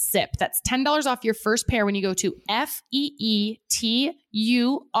code SIP. That's $10 off your first pair when you go to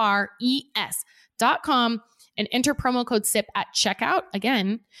FEETURES.com and enter promo code SIP at checkout.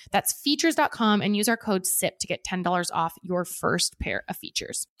 Again, that's features.com and use our code SIP to get $10 off your first pair of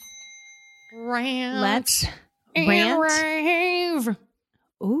Features. Let's rant. Rave.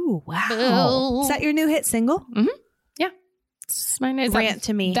 Ooh, wow. Is that your new hit single? Yeah. It's my new Rant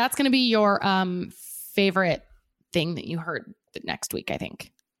to me. That's going to be your favorite thing that you heard next week, I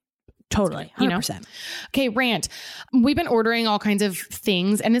think. Totally. 100%. Okay, rant. We've been ordering all kinds of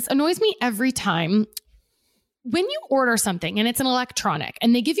things, and this annoys me every time. When you order something and it's an electronic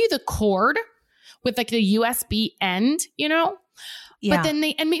and they give you the cord with like the USB end, you know? Yeah. But then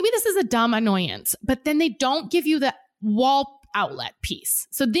and maybe this is a dumb annoyance, but then they don't give you the wall outlet piece.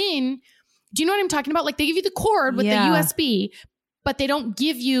 So then, do you know what I'm talking about? Like they give you the cord with the USB, but they don't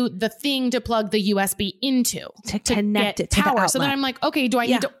give you the thing to plug the USB into to connect it to power. the outlet. So then I'm like, okay, do I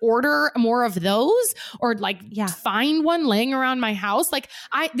need to order more of those or like find one laying around my house? Like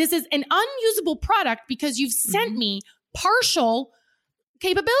this is an unusable product because you've sent me partial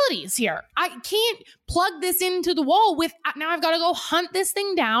capabilities here. I can't plug this into the wall now I've got to go hunt this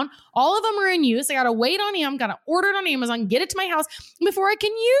thing down. All of them are in use. I got to wait on Amazon, got to order it on Amazon, get it to my house before I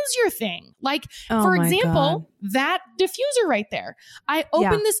can use your thing. Like, for example, that diffuser right there. I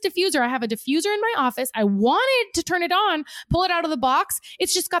opened this diffuser. I have a diffuser in my office. I wanted to turn it on, pull it out of the box.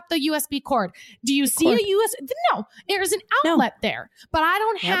 It's just got the USB cord. Do you see a USB? No, there's an outlet there, but I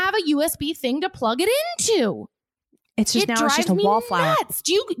don't have a USB thing to plug it into. It's just now it's just a wallflower. Nuts.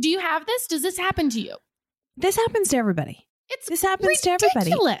 Do you have this? Does this happen to you? This happens to everybody. This happens ridiculous. To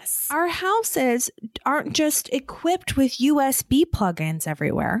everybody. Our houses aren't just equipped with USB plugins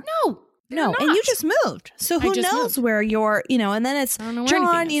everywhere. No. No, and you just moved. So who knows where you're, and then it's,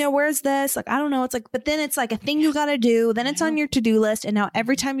 John, where's this? Like, I don't know. It's like, but then it's like a thing you got to do. Then it's on your to-do list. And now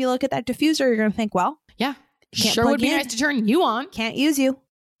every time you look at that diffuser, you're going to think, well, yeah, sure would be nice to turn you on. Can't use you.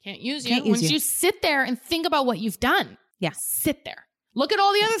 Once you sit there and think about what you've done. Yeah. Sit there. Look at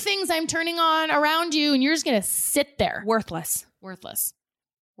all the other things I'm turning on around you, and you're just going to sit there. Worthless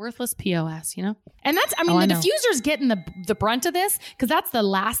POS, And that's, the diffuser's getting the brunt of this because that's the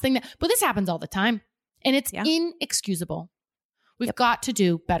last thing but this happens all the time and it's inexcusable. We've got to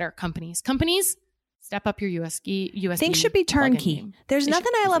do better. Companies, step up your USB. Things should be turnkey. There's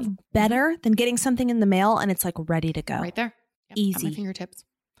nothing I love better than getting something in the mail and it's like ready to go. Right there. Yep, easy. at my fingertips.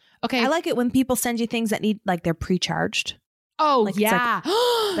 Okay. I like it when people send you things that need, like, they're pre-charged. Oh, like, yeah.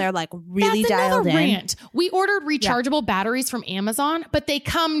 They're like really dialed in. Rant. We ordered rechargeable batteries from Amazon, but they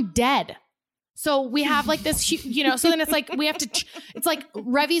come dead. So we have like this, so then it's like we have to, it's like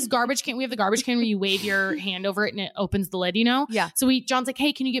Revy's garbage can. We have the garbage can where you wave your hand over it and it opens the lid, Yeah. So John's like,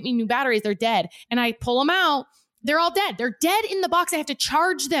 hey, can you get me new batteries? They're dead. And I pull them out. They're all dead. They're dead in the box. I have to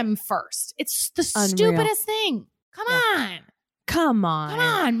charge them first. It's the stupidest thing. Come on,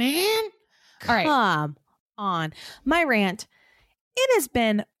 man. All right. Come on. My rant. It has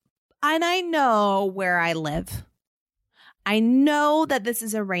been, and I know where I live. I know that this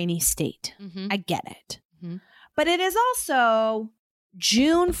is a rainy state. Mm-hmm. I get it. Mm-hmm. But it is also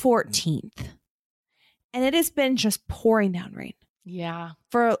June 14th. And it has been just pouring down rain. Yeah.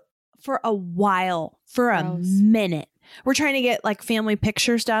 For a while, for a minute. We're trying to get like family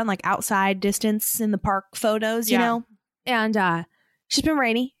pictures done, like outside distance in the park photos, you know? And it's just been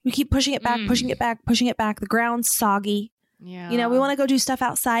rainy. We keep pushing it back, pushing it back. The ground's soggy. Yeah. We want to go do stuff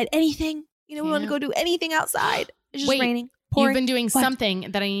outside. Anything. We want to go do anything outside. It's just raining. Pouring. You've been doing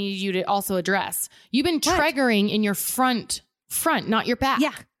something that I need you to also address. You've been triggering in your front, not your back.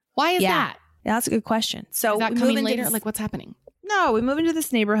 Yeah. Why is that? Yeah, that's a good question. So is that coming later? Like, what's happening? No, we move into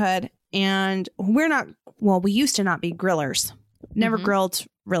this neighborhood and we used to not be grillers. Never grilled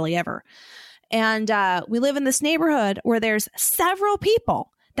really ever. And we live in this neighborhood where there's several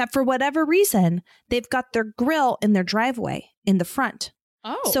people that for whatever reason, they've got their grill in their driveway in the front.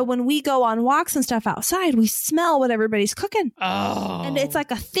 Oh. So when we go on walks and stuff outside, we smell what everybody's cooking. Oh. And it's like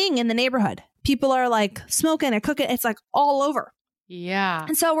a thing in the neighborhood. People are like smoking and cooking. It's like all over. Yeah.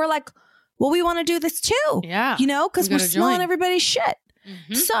 And so we're like, well, we want to do this too. Yeah. Because we're smelling everybody's shit.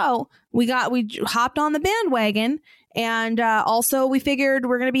 Mm-hmm. So we hopped on the bandwagon. And also we figured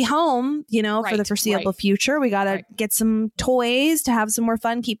we're going to be home, for the foreseeable future. We got to get some toys to have some more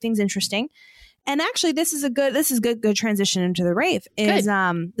fun, keep things interesting. And actually, this is good transition into the rave.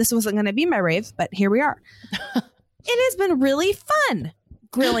 This wasn't going to be my rave, but here we are. It has been really fun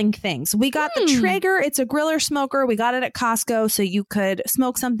grilling things. We got the Traeger. It's a griller smoker. We got it at Costco, so you could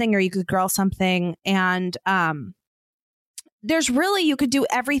smoke something or you could grill something. And you could do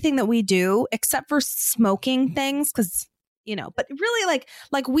everything that we do except for smoking things because, but really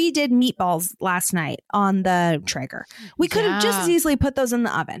like we did meatballs last night on the Traeger. We could have just as easily put those in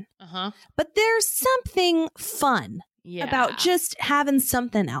the oven. Uh-huh. But there's something fun about just having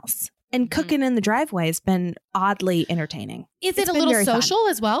something else. And cooking in the driveway has been oddly entertaining. Is it a little social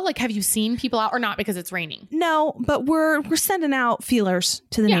as well? Like, have you seen people out or not because it's raining? No, but we're sending out feelers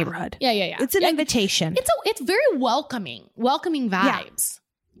to the neighborhood. Yeah. It's an invitation. It's very welcoming vibes.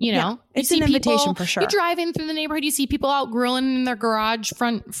 Yeah. It's an invitation for sure. You drive in through the neighborhood, you see people out grilling in their garage,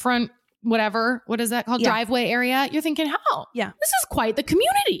 front, whatever. What is that called? Driveway area. You're thinking, how? Yeah. This is quite the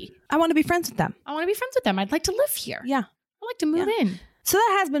community. I want to be friends with them. I'd like to live here. Yeah. I'd like to move in. So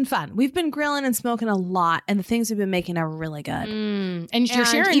that has been fun. We've been grilling and smoking a lot, and the things we've been making are really good. And you're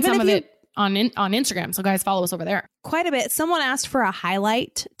sharing some of it on Instagram. So guys, follow us over there. Quite a bit. Someone asked for a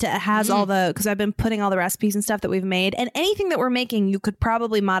highlight has because I've been putting all the recipes and stuff that we've made, and anything that we're making, you could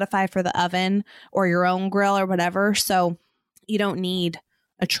probably modify for the oven or your own grill or whatever. So you don't need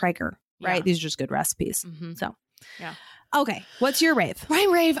a Traeger, right? Yeah. These are just good recipes. Mm-hmm. So, yeah. Okay. What's your rave? My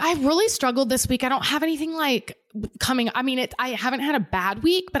rave. I really struggled this week. I don't have anything like coming. I mean, I haven't had a bad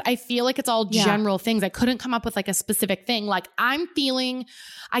week, but I feel like it's all general things. I couldn't come up with like a specific thing. Like I'm feeling,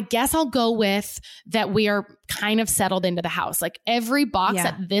 I guess I'll go with that we are kind of settled into the house. Like every box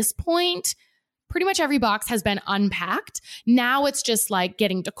at this point, pretty much every box has been unpacked. Now it's just like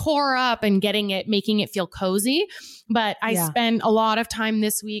getting decor up and making it feel cozy. But I spent a lot of time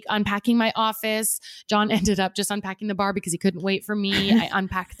this week unpacking my office. John ended up just unpacking the bar because he couldn't wait for me. I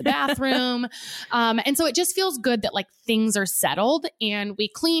unpacked the bathroom. And so it just feels good that like things are settled, and we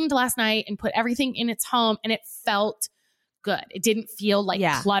cleaned last night and put everything in its home, and it felt good. It didn't feel like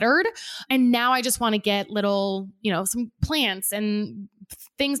cluttered. And now I just want to get little, some plants and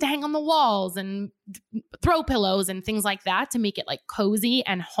things to hang on the walls and throw pillows and things like that to make it like cozy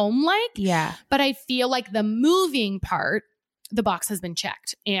and home-like. Yeah. But I feel like the moving part, the box has been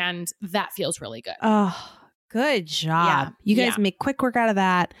checked, and that feels really good. Oh, good job. Yeah. You guys Yeah. make quick work out of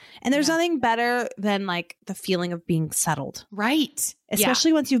that. And there's Yeah. nothing better than like the feeling of being settled, Right.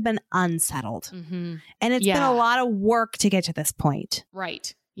 especially once you've been unsettled. Mm-hmm. And it's been Yeah. a lot of work to get to this point.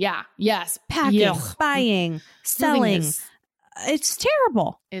 Right. Yeah. Yes. Packing, Ugh. buying, Moving selling. is- It's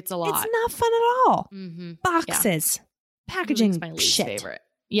terrible. It's a lot. It's not fun at all. Mm-hmm. Boxes, packaging, It's my least shit. favorite.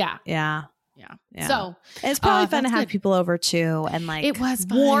 Yeah. Yeah. Yeah. Yeah. So And it's probably fun to that's have good. people over too and like It was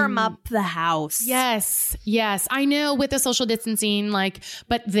warm fun. up the house. yes. Yes. I know with the social distancing, like,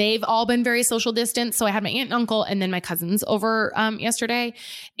 but they've all been very social distance. So I had my aunt and uncle and then my cousins over yesterday.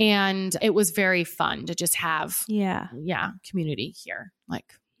 And it was very fun to just have, Yeah. community here.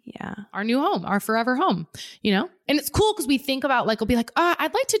 Like, Yeah. our new home, our forever home, And it's cool because we think about like, we'll be like,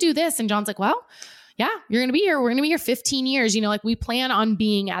 I'd like to do this. And John's like, well, yeah, you're going to be here. We're going to be here 15 years. Like we plan on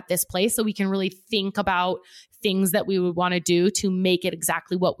being at this place so we can really think about things that we would want to do to make it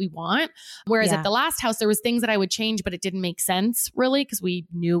exactly what we want. Whereas Yeah. at the last house, there was things that I would change, but it didn't make sense really because we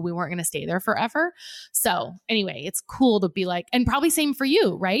knew we weren't going to stay there forever. So anyway, it's cool to be like, and probably same for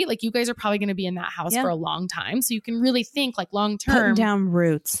you, right? Like you guys are probably going to be in that house Yeah. for a long time. So you can really think like long Putting term. down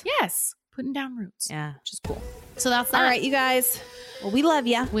roots. Yes. Putting down roots. Yeah. Which is cool. So that's that. All right, you guys. Well, we love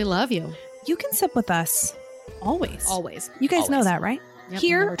you. We love you. You can sip with us always. Always. You guys know Always. that, right? Yep,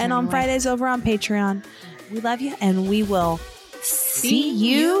 Here never and turning on away. Fridays over on Patreon. We love you and we will see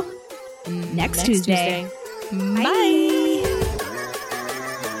you next Tuesday. Bye.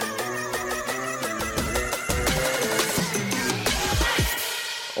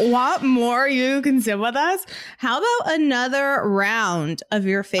 Want more? You can sit with us. How about another round of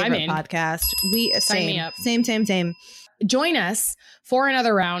your favorite in. podcast? We Sign me up. Same. Join us for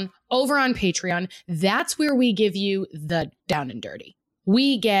another round over on Patreon. That's where we give you the down and dirty.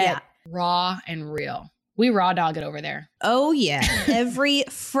 We get raw and real. We raw dog it over there. Oh, yeah. Every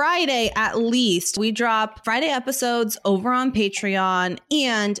Friday, at least, we drop Friday episodes over on Patreon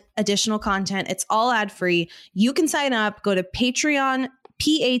and additional content. It's all ad free. You can sign up. Go to Patreon,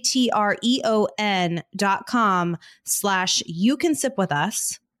 patreon.com/you can sip with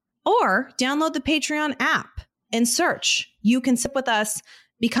us, or download the Patreon app and search You Can Sip With Us.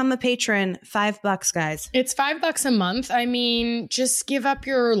 Become a patron. $5, guys. It's $5 a month. I mean, just give up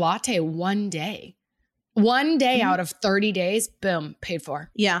your latte one day. One day out of 30 days, boom, paid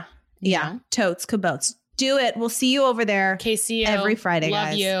for. Yeah. You Yeah. know? Totes, cabotes. Do it. We'll see you over there KCO. every Friday, Love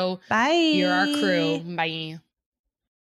guys. you. Bye. You're our crew. Bye.